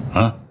问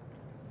啊。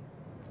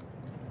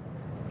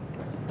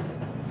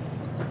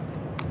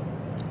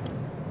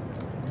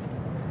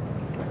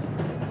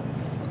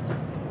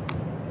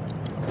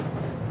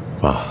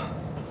爸，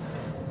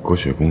国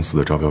雪公司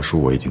的招标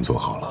书我已经做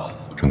好了，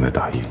正在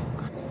打印。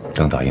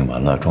等打印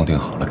完了，装订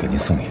好了，给您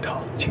送一套，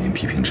请您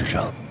批评指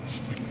正。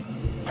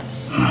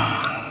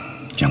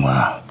监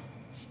官，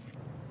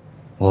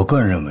我个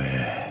人认为，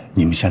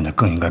你们现在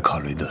更应该考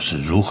虑的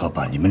是如何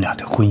把你们俩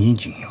的婚姻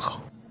经营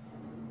好。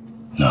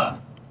那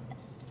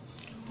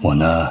我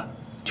呢，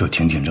就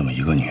婷婷这么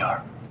一个女儿，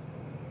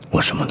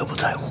我什么都不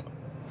在乎，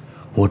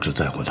我只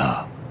在乎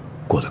她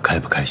过得开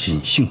不开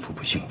心，幸福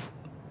不幸福。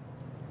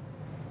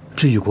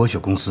至于国雪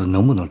公司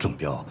能不能中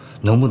标，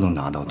能不能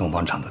拿到东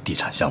方厂的地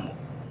产项目，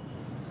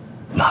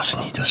那是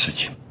你的事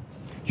情，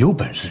有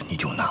本事你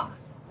就拿，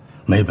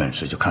没本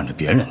事就看着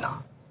别人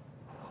拿。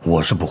我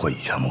是不会以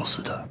权谋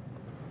私的。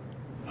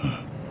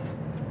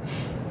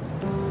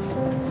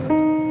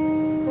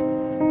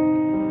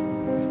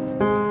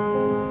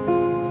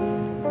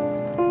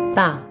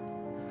爸，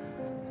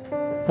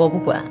我不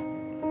管，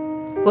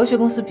国学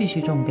公司必须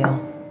中标，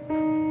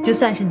就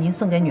算是您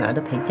送给女儿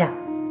的陪嫁。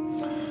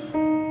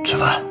吃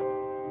饭。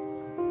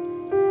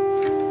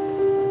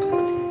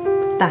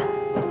爸，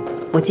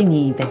我敬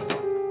您一杯。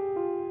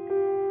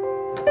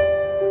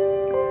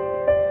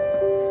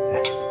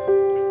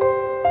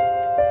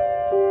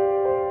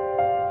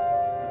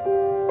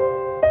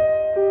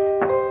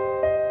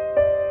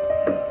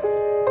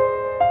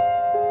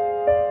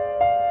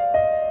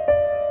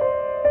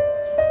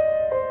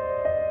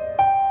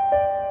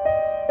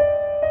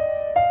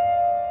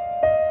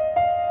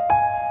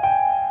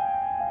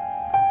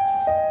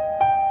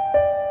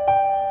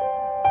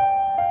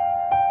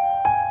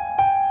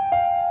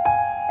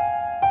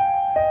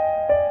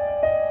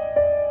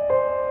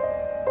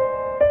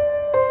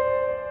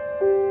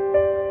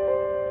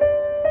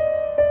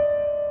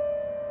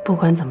不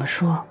管怎么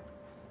说，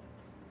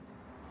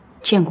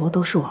建国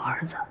都是我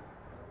儿子。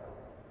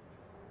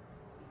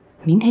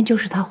明天就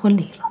是他婚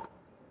礼了，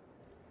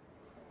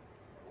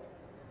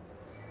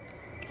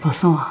老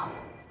宋啊，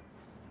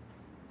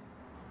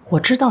我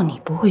知道你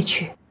不会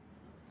去，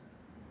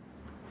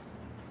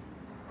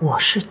我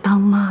是当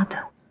妈的，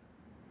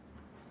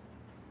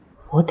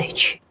我得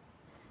去。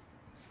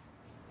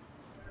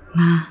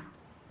妈，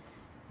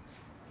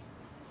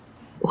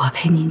我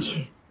陪您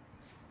去。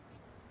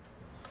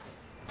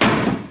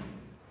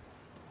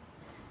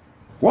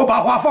我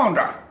把话放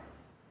这儿。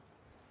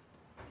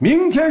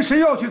明天谁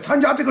要去参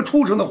加这个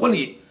畜生的婚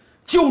礼，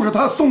就是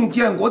他宋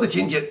建国的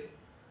亲戚。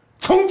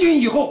从今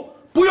以后，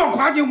不要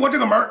跨进我这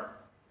个门儿。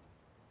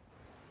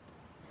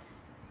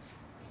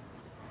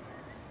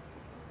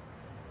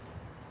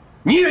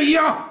你也一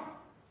样。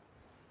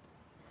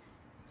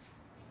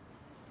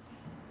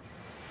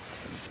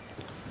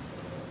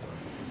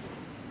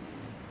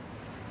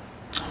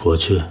我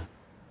去。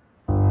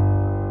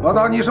老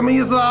大，你什么意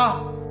思啊？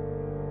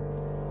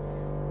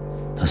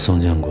那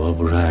宋建国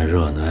不是爱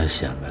热闹爱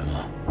显摆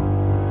吗？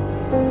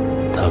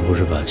他不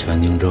是把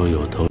全宁州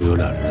有头有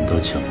脸的人都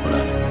请过来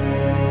了？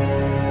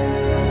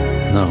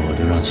那我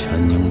就让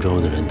全宁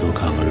州的人都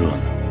看个热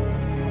闹。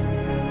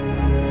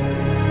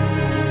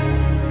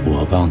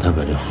我帮他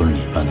把这婚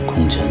礼办得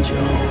空前绝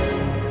后。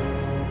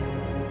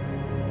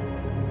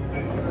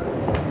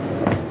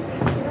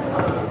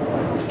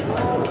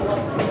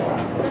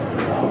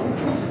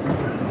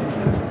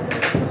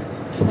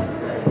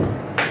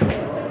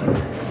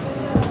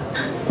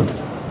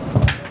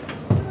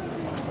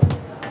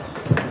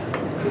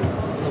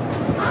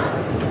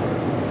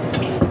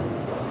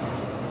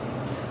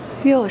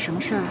约我什么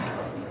事儿？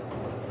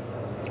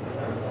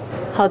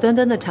好端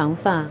端的长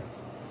发，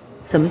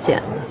怎么剪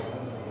了？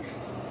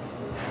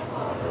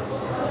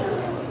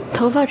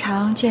头发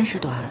长，见识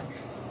短。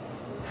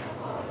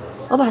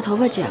我把头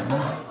发剪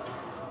了，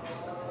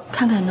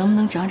看看能不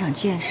能长长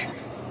见识，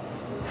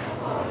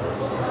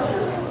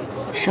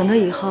省得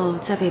以后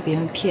再被别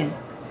人骗。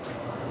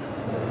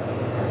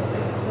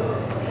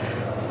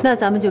那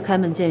咱们就开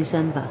门见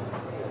山吧。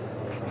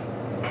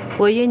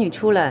我约你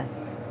出来，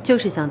就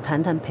是想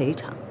谈谈赔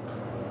偿。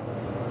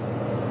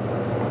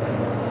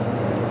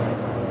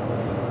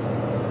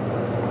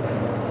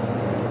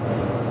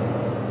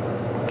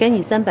给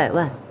你300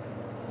万，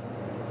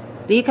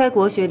离开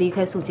国学，离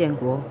开宋建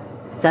国，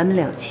咱们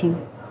两清，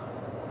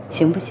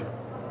行不行？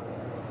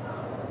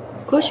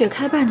国学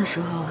开办的时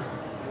候，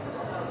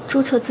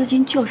注册资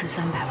金就是300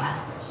万，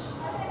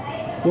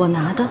我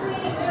拿的。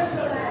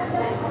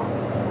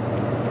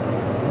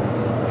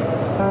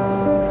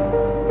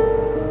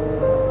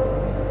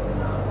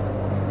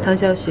唐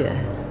小雪，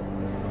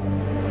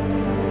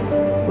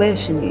我也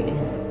是女人，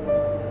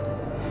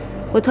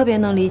我特别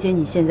能理解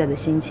你现在的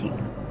心情。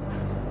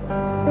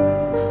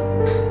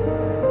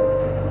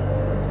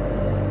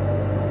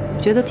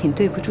觉得挺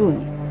对不住你。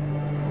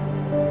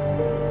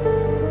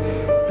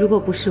如果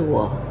不是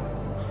我，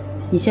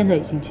你现在已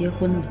经结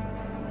婚了，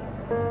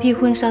披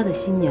婚纱的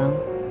新娘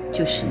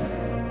就是你。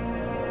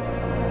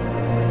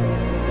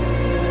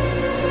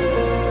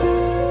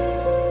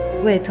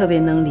我也特别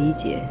能理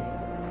解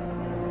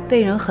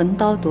被人横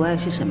刀夺爱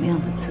是什么样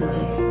的滋味。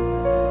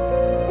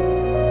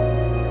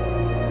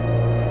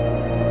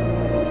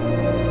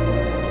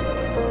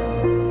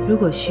如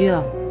果需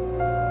要，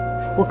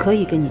我可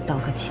以跟你道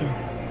个歉。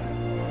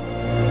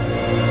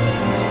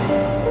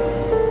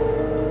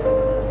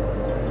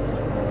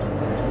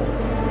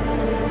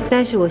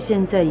但是我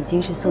现在已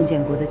经是宋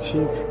建国的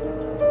妻子，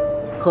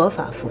合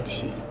法夫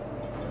妻，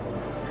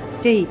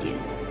这一点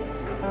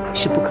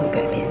是不可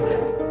改变的。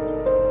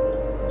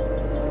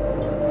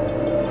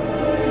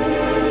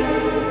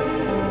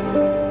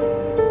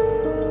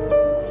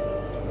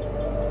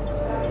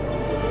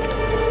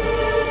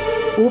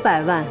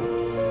500万，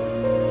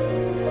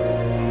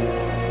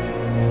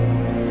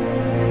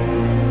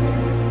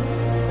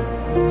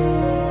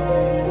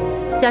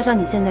加上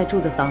你现在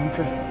住的房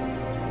子，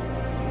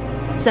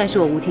算是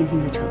我吴婷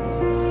婷的诚意。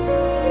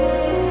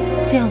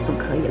这样总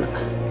可以了吧？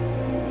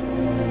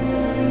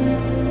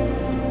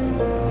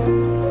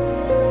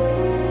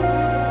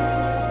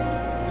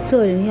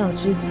做人要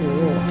知足，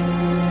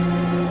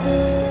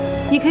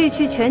你可以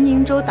去全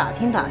宁州打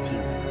听打听，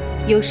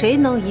有谁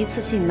能一次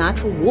性拿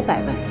出500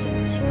万现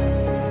金？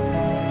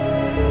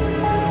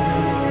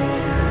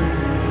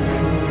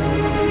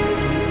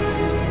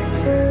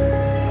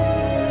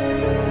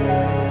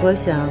我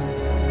想，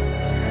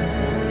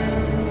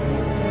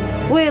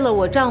为了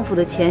我丈夫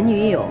的前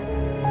女友，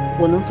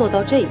我能做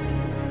到这一步，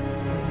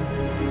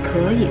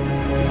可以了。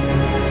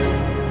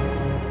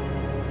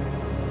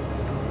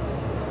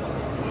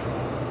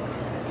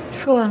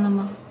说完了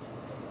吗？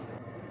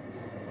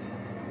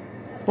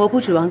我不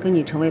指望跟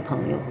你成为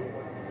朋友，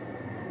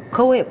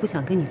可我也不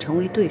想跟你成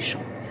为对手。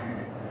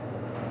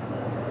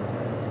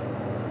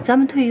咱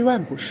们退一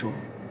万步说，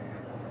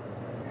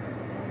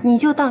你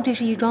就当这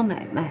是一桩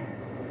买卖，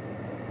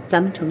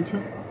咱们成交。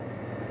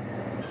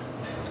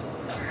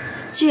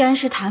既然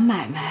是谈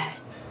买卖，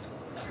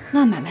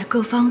那买卖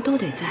各方都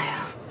得在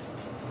啊。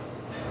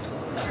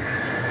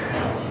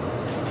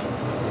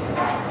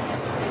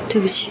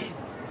对不起，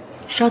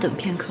稍等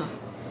片刻。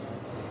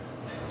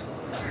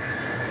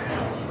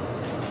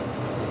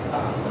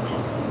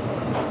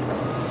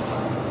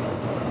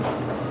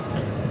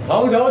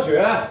唐小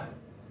雪，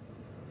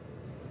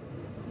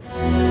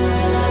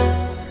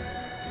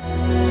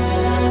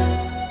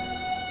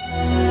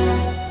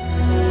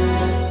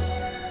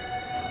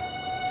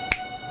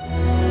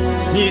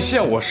你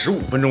限我15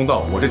分钟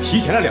到，我这提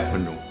前了2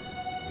分钟。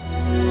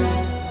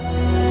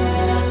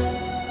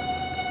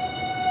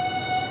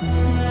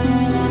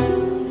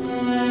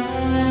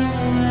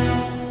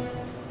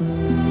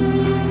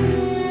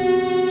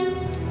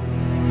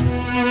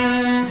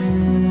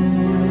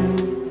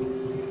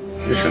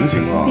这什么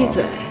情况啊？闭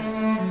嘴！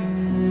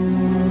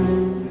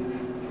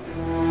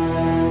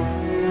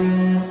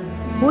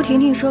吴婷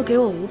婷说给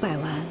我500万，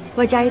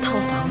外加一套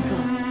房子，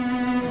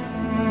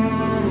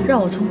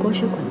让我从国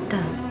学滚蛋。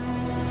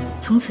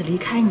从此离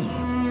开你。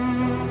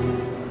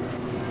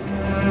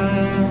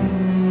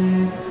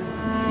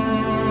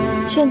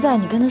现在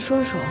你跟他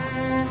说说，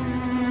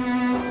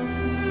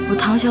我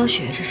唐小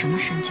雪是什么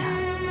身家？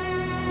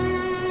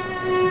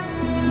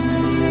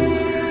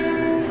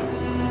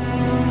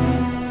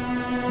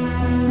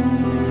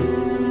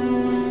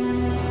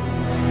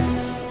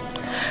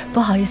不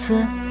好意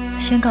思，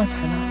先告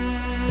辞了。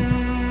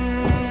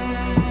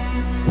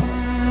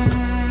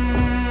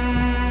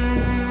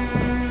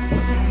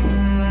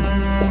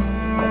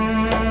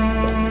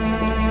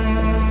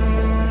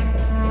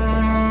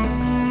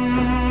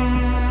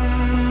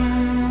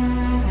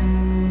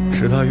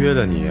是他约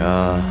的你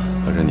呀，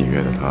还是你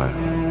约的他呀？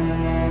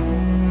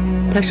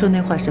他说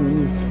那话什么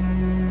意思？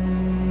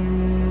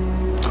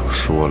都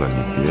说了，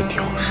你别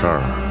挑事儿。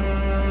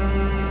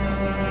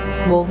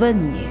我问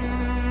你，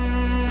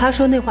他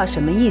说那话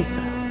什么意思？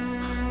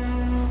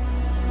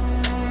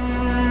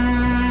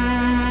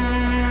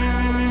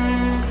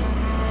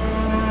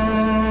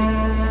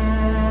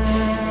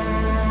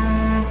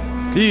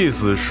意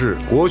思是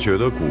国雪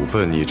的股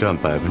份你占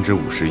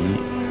51%，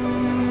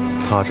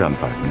他占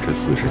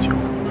49%，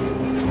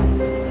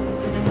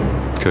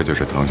这就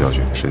是唐小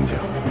雪的身价。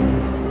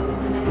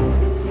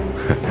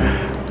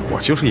我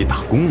就是一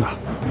打工的，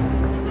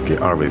给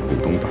2位股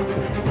东打工。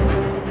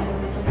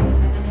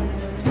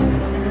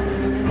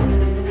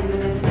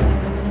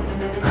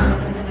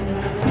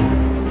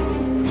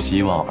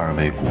希望2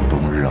位股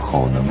东日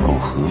后能够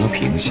和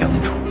平相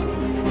处，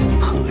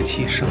和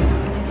气生财。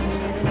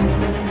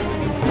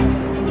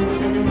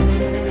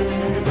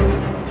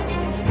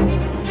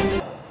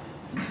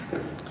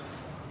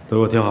都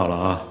给我听好了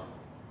啊！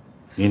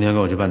明天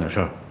跟我去办点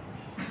事儿。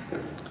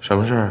什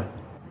么事儿？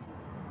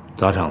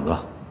砸场子。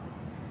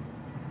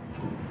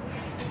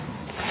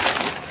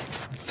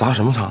砸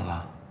什么场子？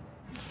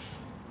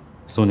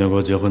宋建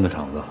国结婚的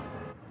场子。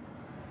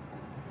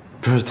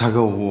不是大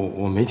哥，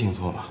我没听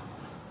错吧？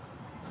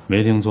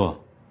没听错，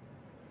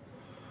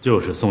就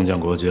是宋建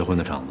国结婚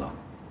的场子。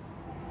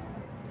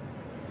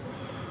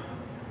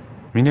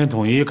明天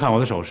统一看我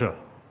的手势，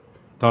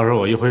到时候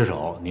我一挥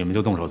手，你们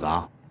就动手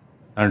砸，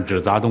但是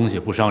只砸东西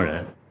不伤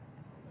人。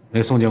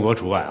那宋建国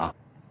除外啊，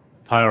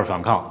他要是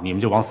反抗，你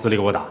们就往死里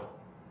给我打。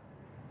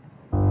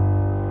不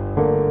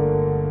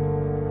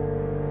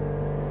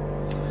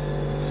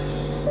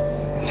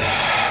是，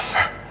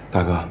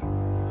大哥，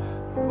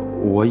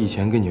我以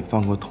前跟你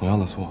犯过同样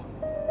的错。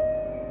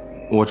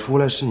我出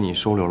来是你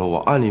收留了我，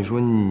按理说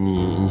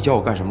你叫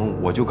我干什么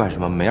我就干什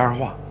么，没二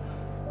话。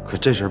可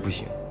这事儿不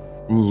行，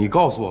你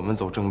告诉我们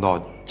走正道，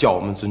叫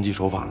我们遵纪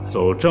守法的。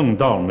走正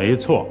道没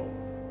错，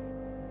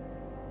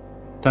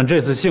但这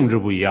次性质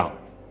不一样，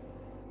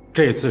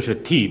这次是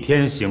替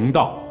天行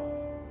道。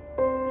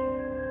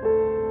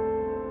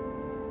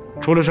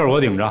出了事儿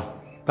我顶着，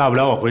大不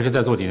了我回去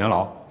再坐几年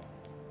牢。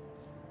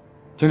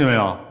听见没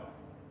有？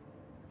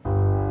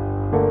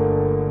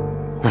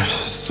不是，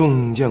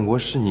宋建国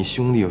是你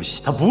兄弟，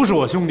他不是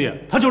我兄弟，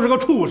他就是个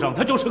畜生，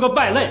他就是个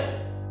败类。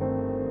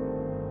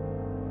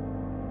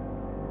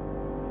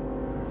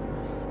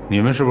你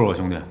们是不是我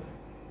兄弟？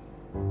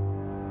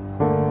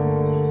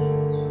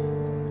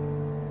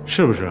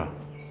是不是？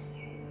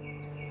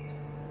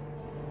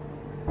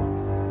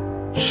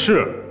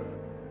是。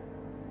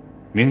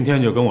明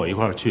天就跟我一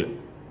块儿去。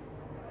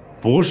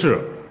不是，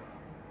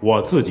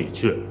我自己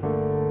去。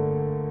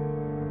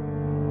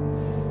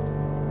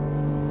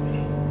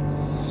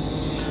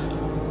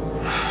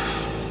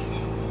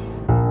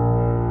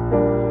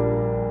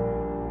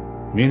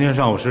明天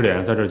上午10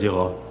点在这儿集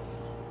合，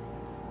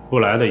不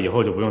来的以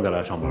后就不用再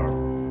来上班了。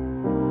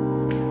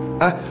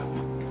哎，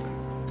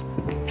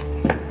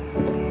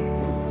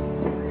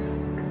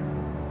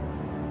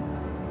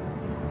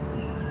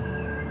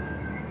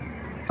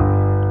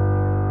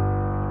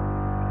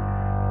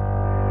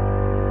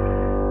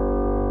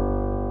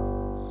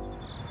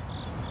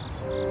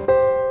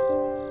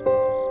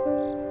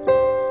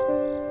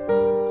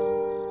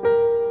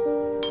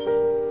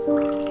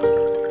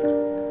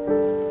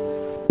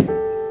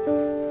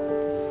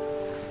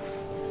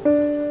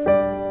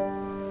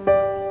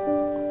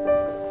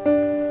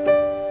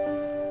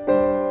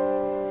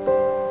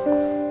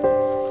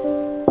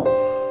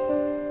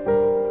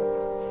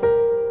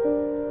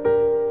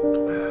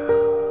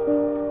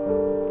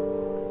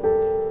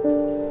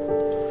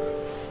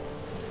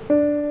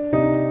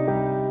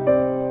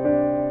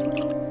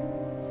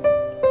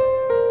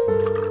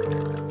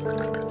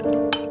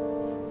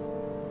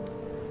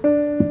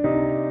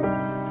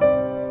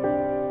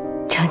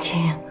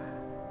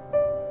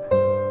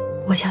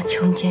我想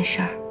求你件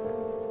事儿。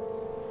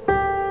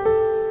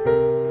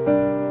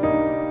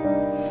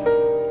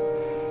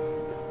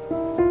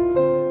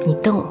你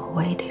瞪我，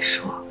我也得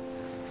说。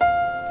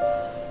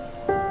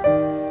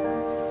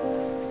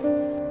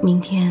明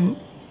天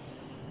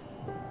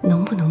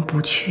能不能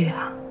不去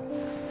啊？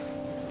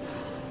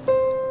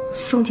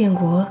宋建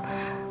国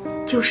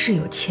就是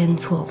有千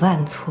错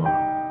万错，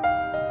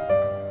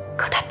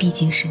可他毕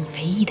竟是你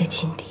唯一的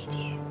亲弟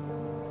弟。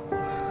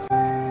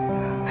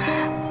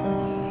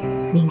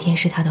明天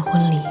是他的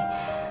婚礼，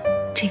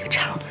这个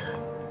场子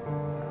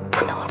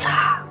不能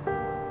砸，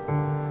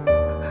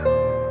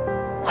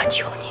我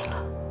求你了。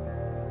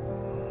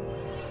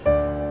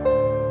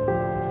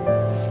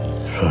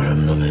说什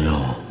么都没用，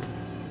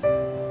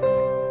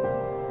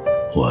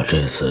我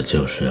这次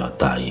就是要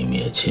大义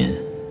灭亲，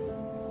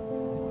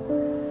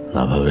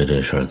哪怕为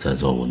这事儿再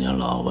坐5年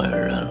牢，我也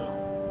认了。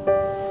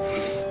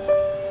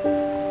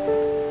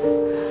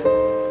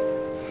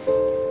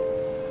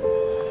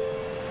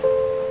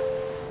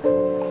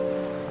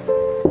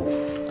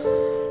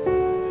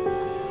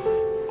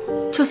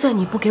就算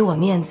你不给我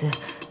面子，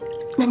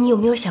那你有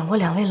没有想过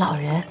2位老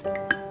人？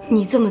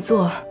你这么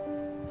做，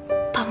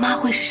爸妈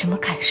会是什么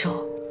感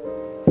受？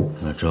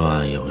那周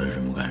阿姨会是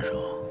什么感受？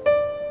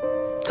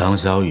唐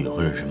小雨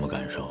会是什么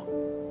感受？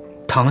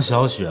唐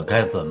小雪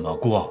该怎么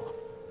过？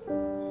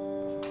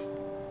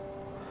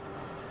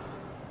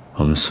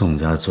我们宋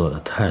家做了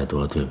太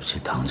多对不起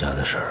唐家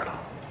的事儿了，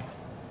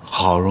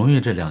好容易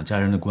这2家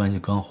人的关系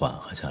刚缓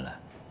和下来，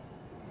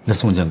那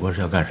宋建国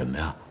是要干什么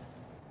呀？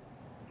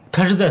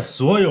他是在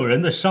所有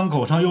人的伤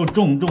口上又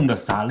重重的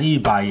撒了一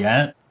把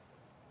盐。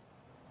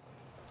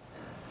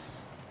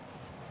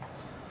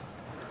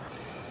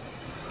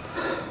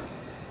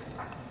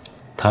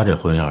他这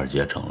婚要是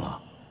结成了，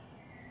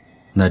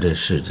那这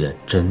世界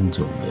真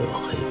就没有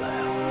黑白了。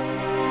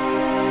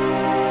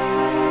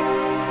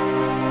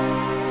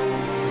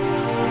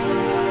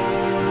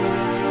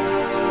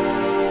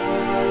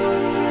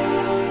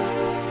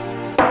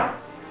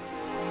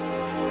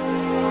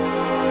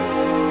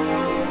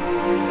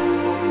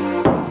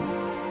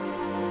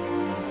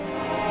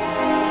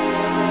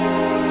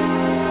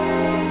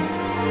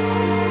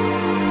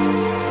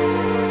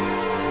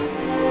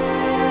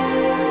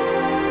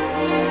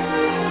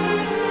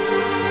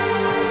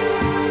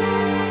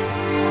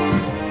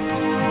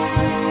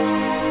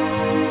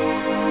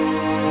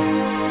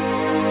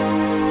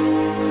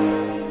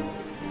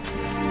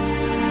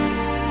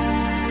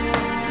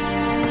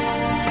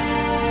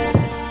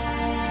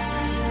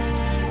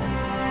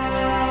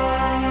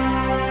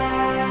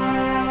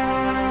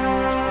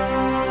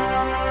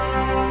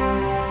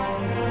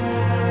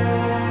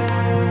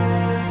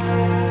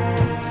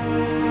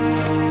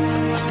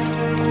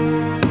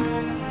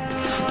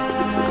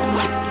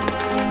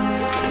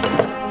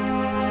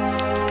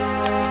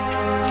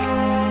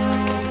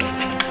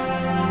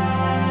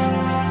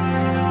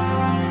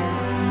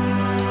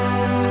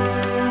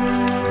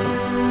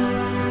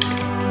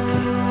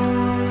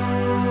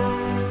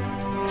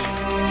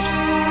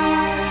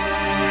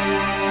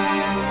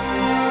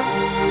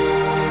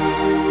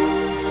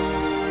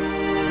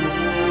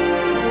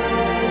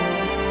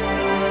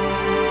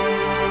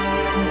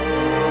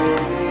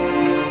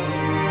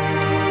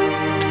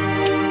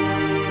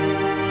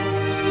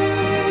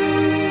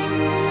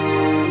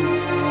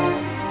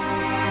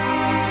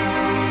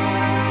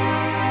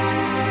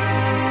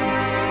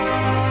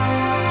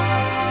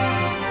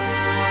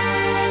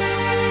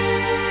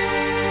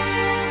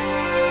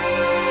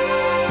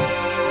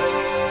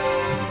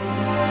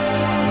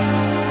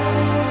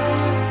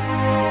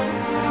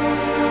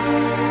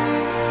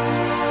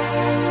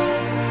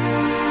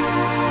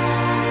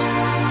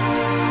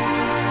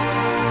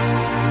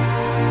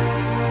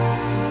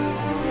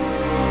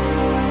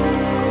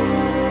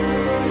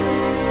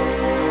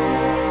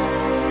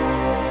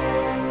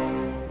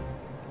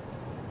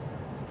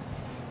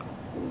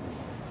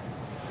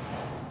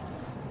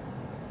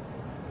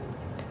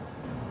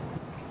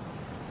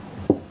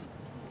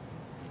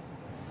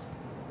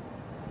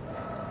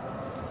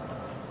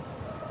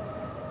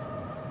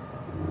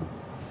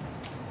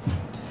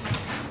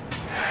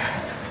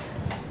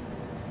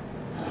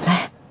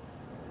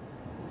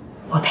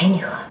我陪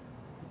你喝。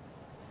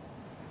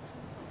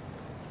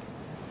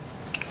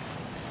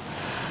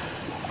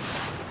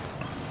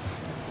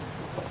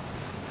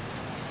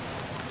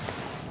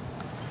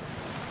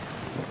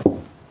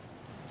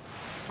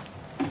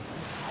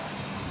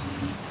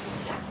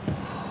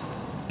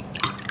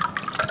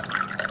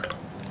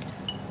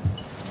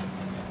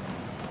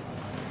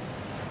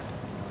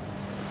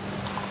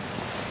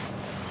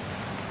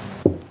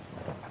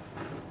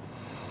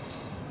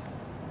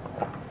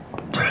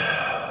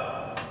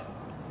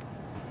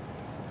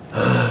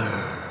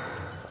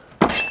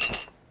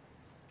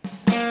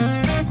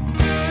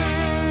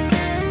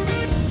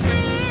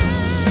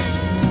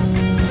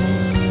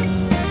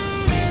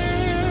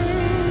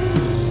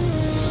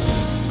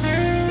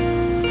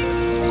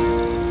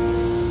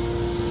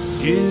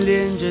云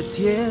连着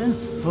天，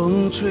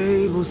风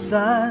吹不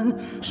散，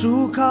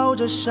树靠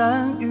着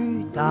山，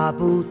雨打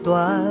不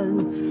断。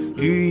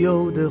雨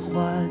有的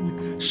欢，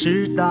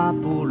事大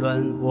不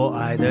乱。我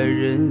爱的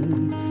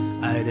人，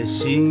爱得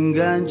心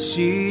甘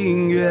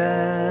情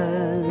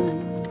愿。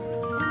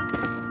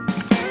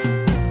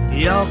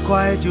要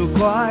快就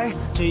快，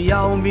这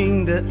要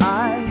命的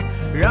爱，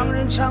让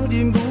人尝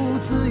尽不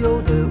自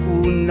由的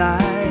无奈。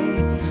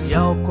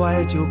要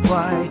快就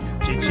快，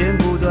这剪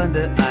不断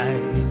的爱，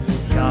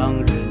让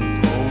人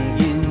痛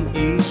饮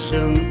一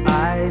生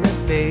爱的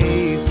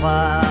悲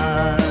欢。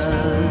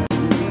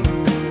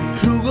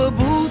如果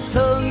不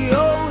曾拥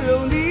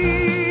有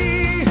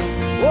你，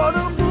我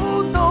都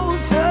不懂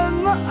怎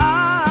么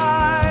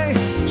爱。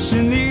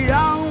是你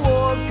让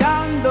我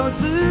感到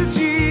自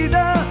己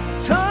的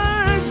存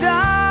在。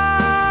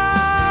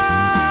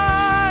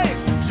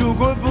如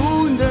果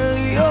不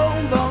能拥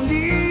抱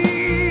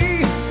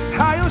你，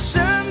还有什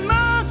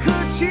么可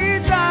期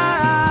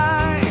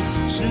待？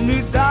是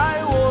你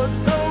带我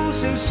走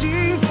向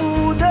幸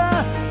福的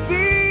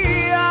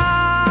彼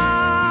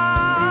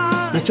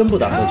岸。你真不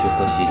打算去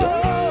喝喜酒？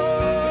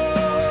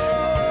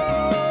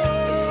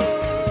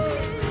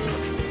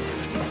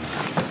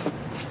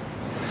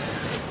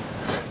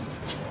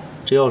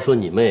这要说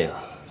你妹啊，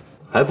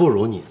还不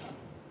如你呢。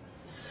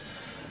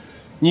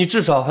你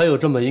至少还有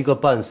这么一个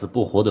半死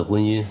不活的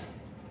婚姻，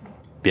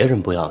别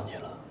人不要你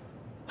了，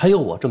还有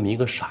我这么一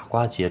个傻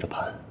瓜接着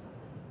盘。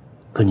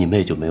可你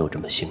妹就没有这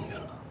么幸运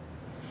了，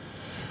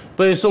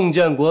被宋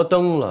建国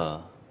蹬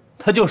了，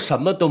她就什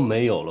么都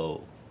没有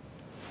喽。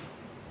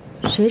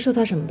谁说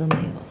她什么都没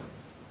有？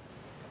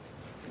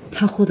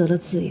她获得了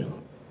自由，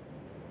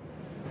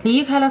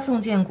离开了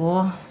宋建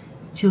国，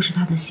就是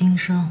她的新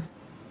生。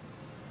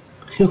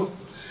哟，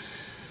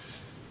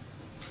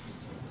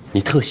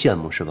你特羡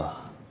慕是吧？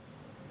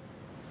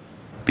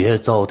别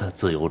糟蹋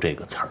自由这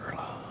个词儿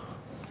了，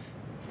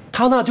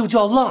他那就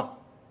叫浪。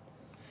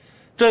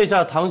这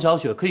下唐小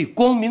雪可以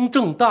光明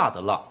正大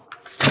的浪。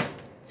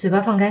嘴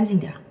巴放干净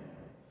点儿。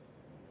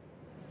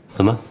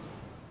怎么？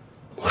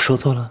我说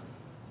错了？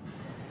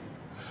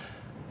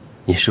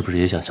你是不是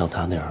也想像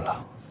他那样浪？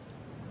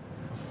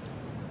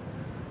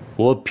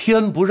我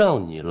偏不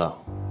让你浪，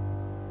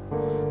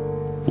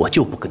我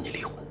就不跟你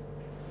离婚。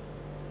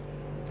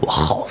我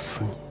耗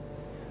死你！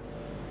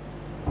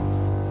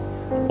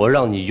我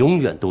让你永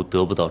远都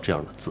得不到这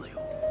样的自由。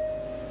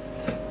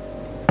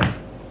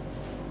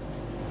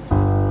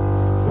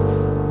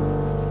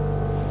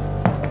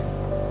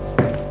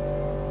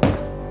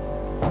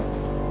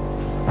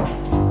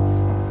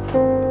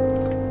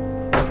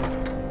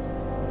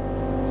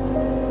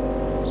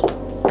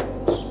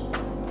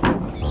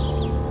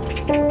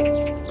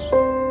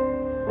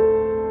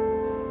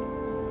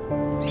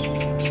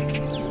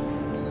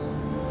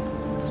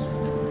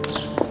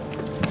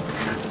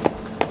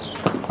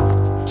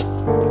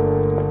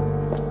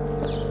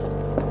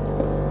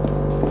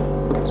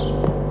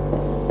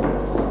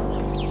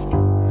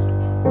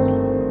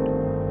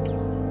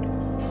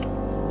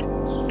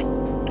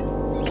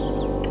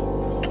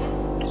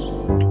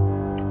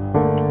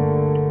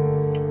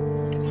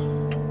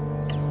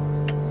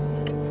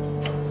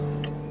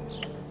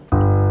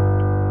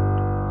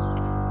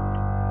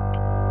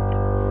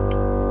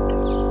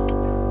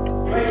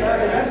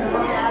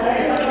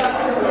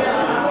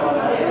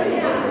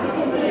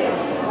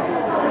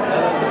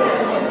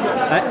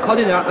靠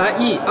近点，来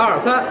，1、2、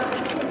3，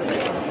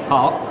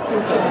好，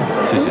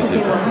谢谢。谢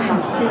谢。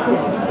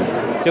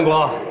建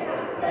国，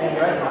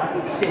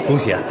恭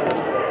喜，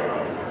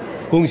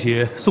恭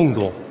喜宋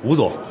总、吴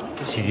总，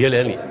喜结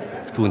连理，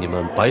祝你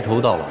们白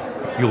头到老，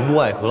永沐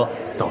爱河，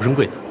早生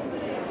贵子，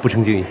不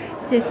成敬意。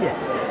谢谢。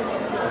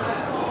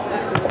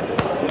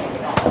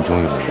你终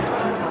于来了，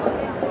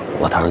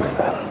我当然得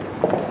来了，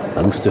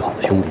咱们是最好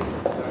的兄弟。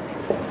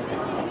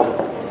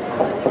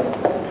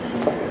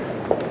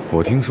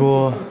我听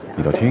说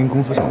你到天鹰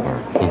公司上班，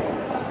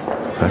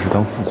还是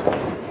当副总。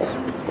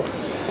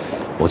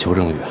我求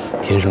正律，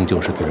天生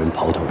就是给人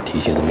跑腿提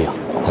鞋的命，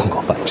混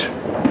口饭吃。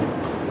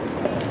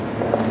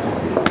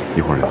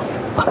一会儿聊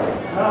啊。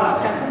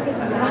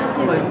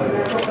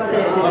谢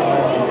谢。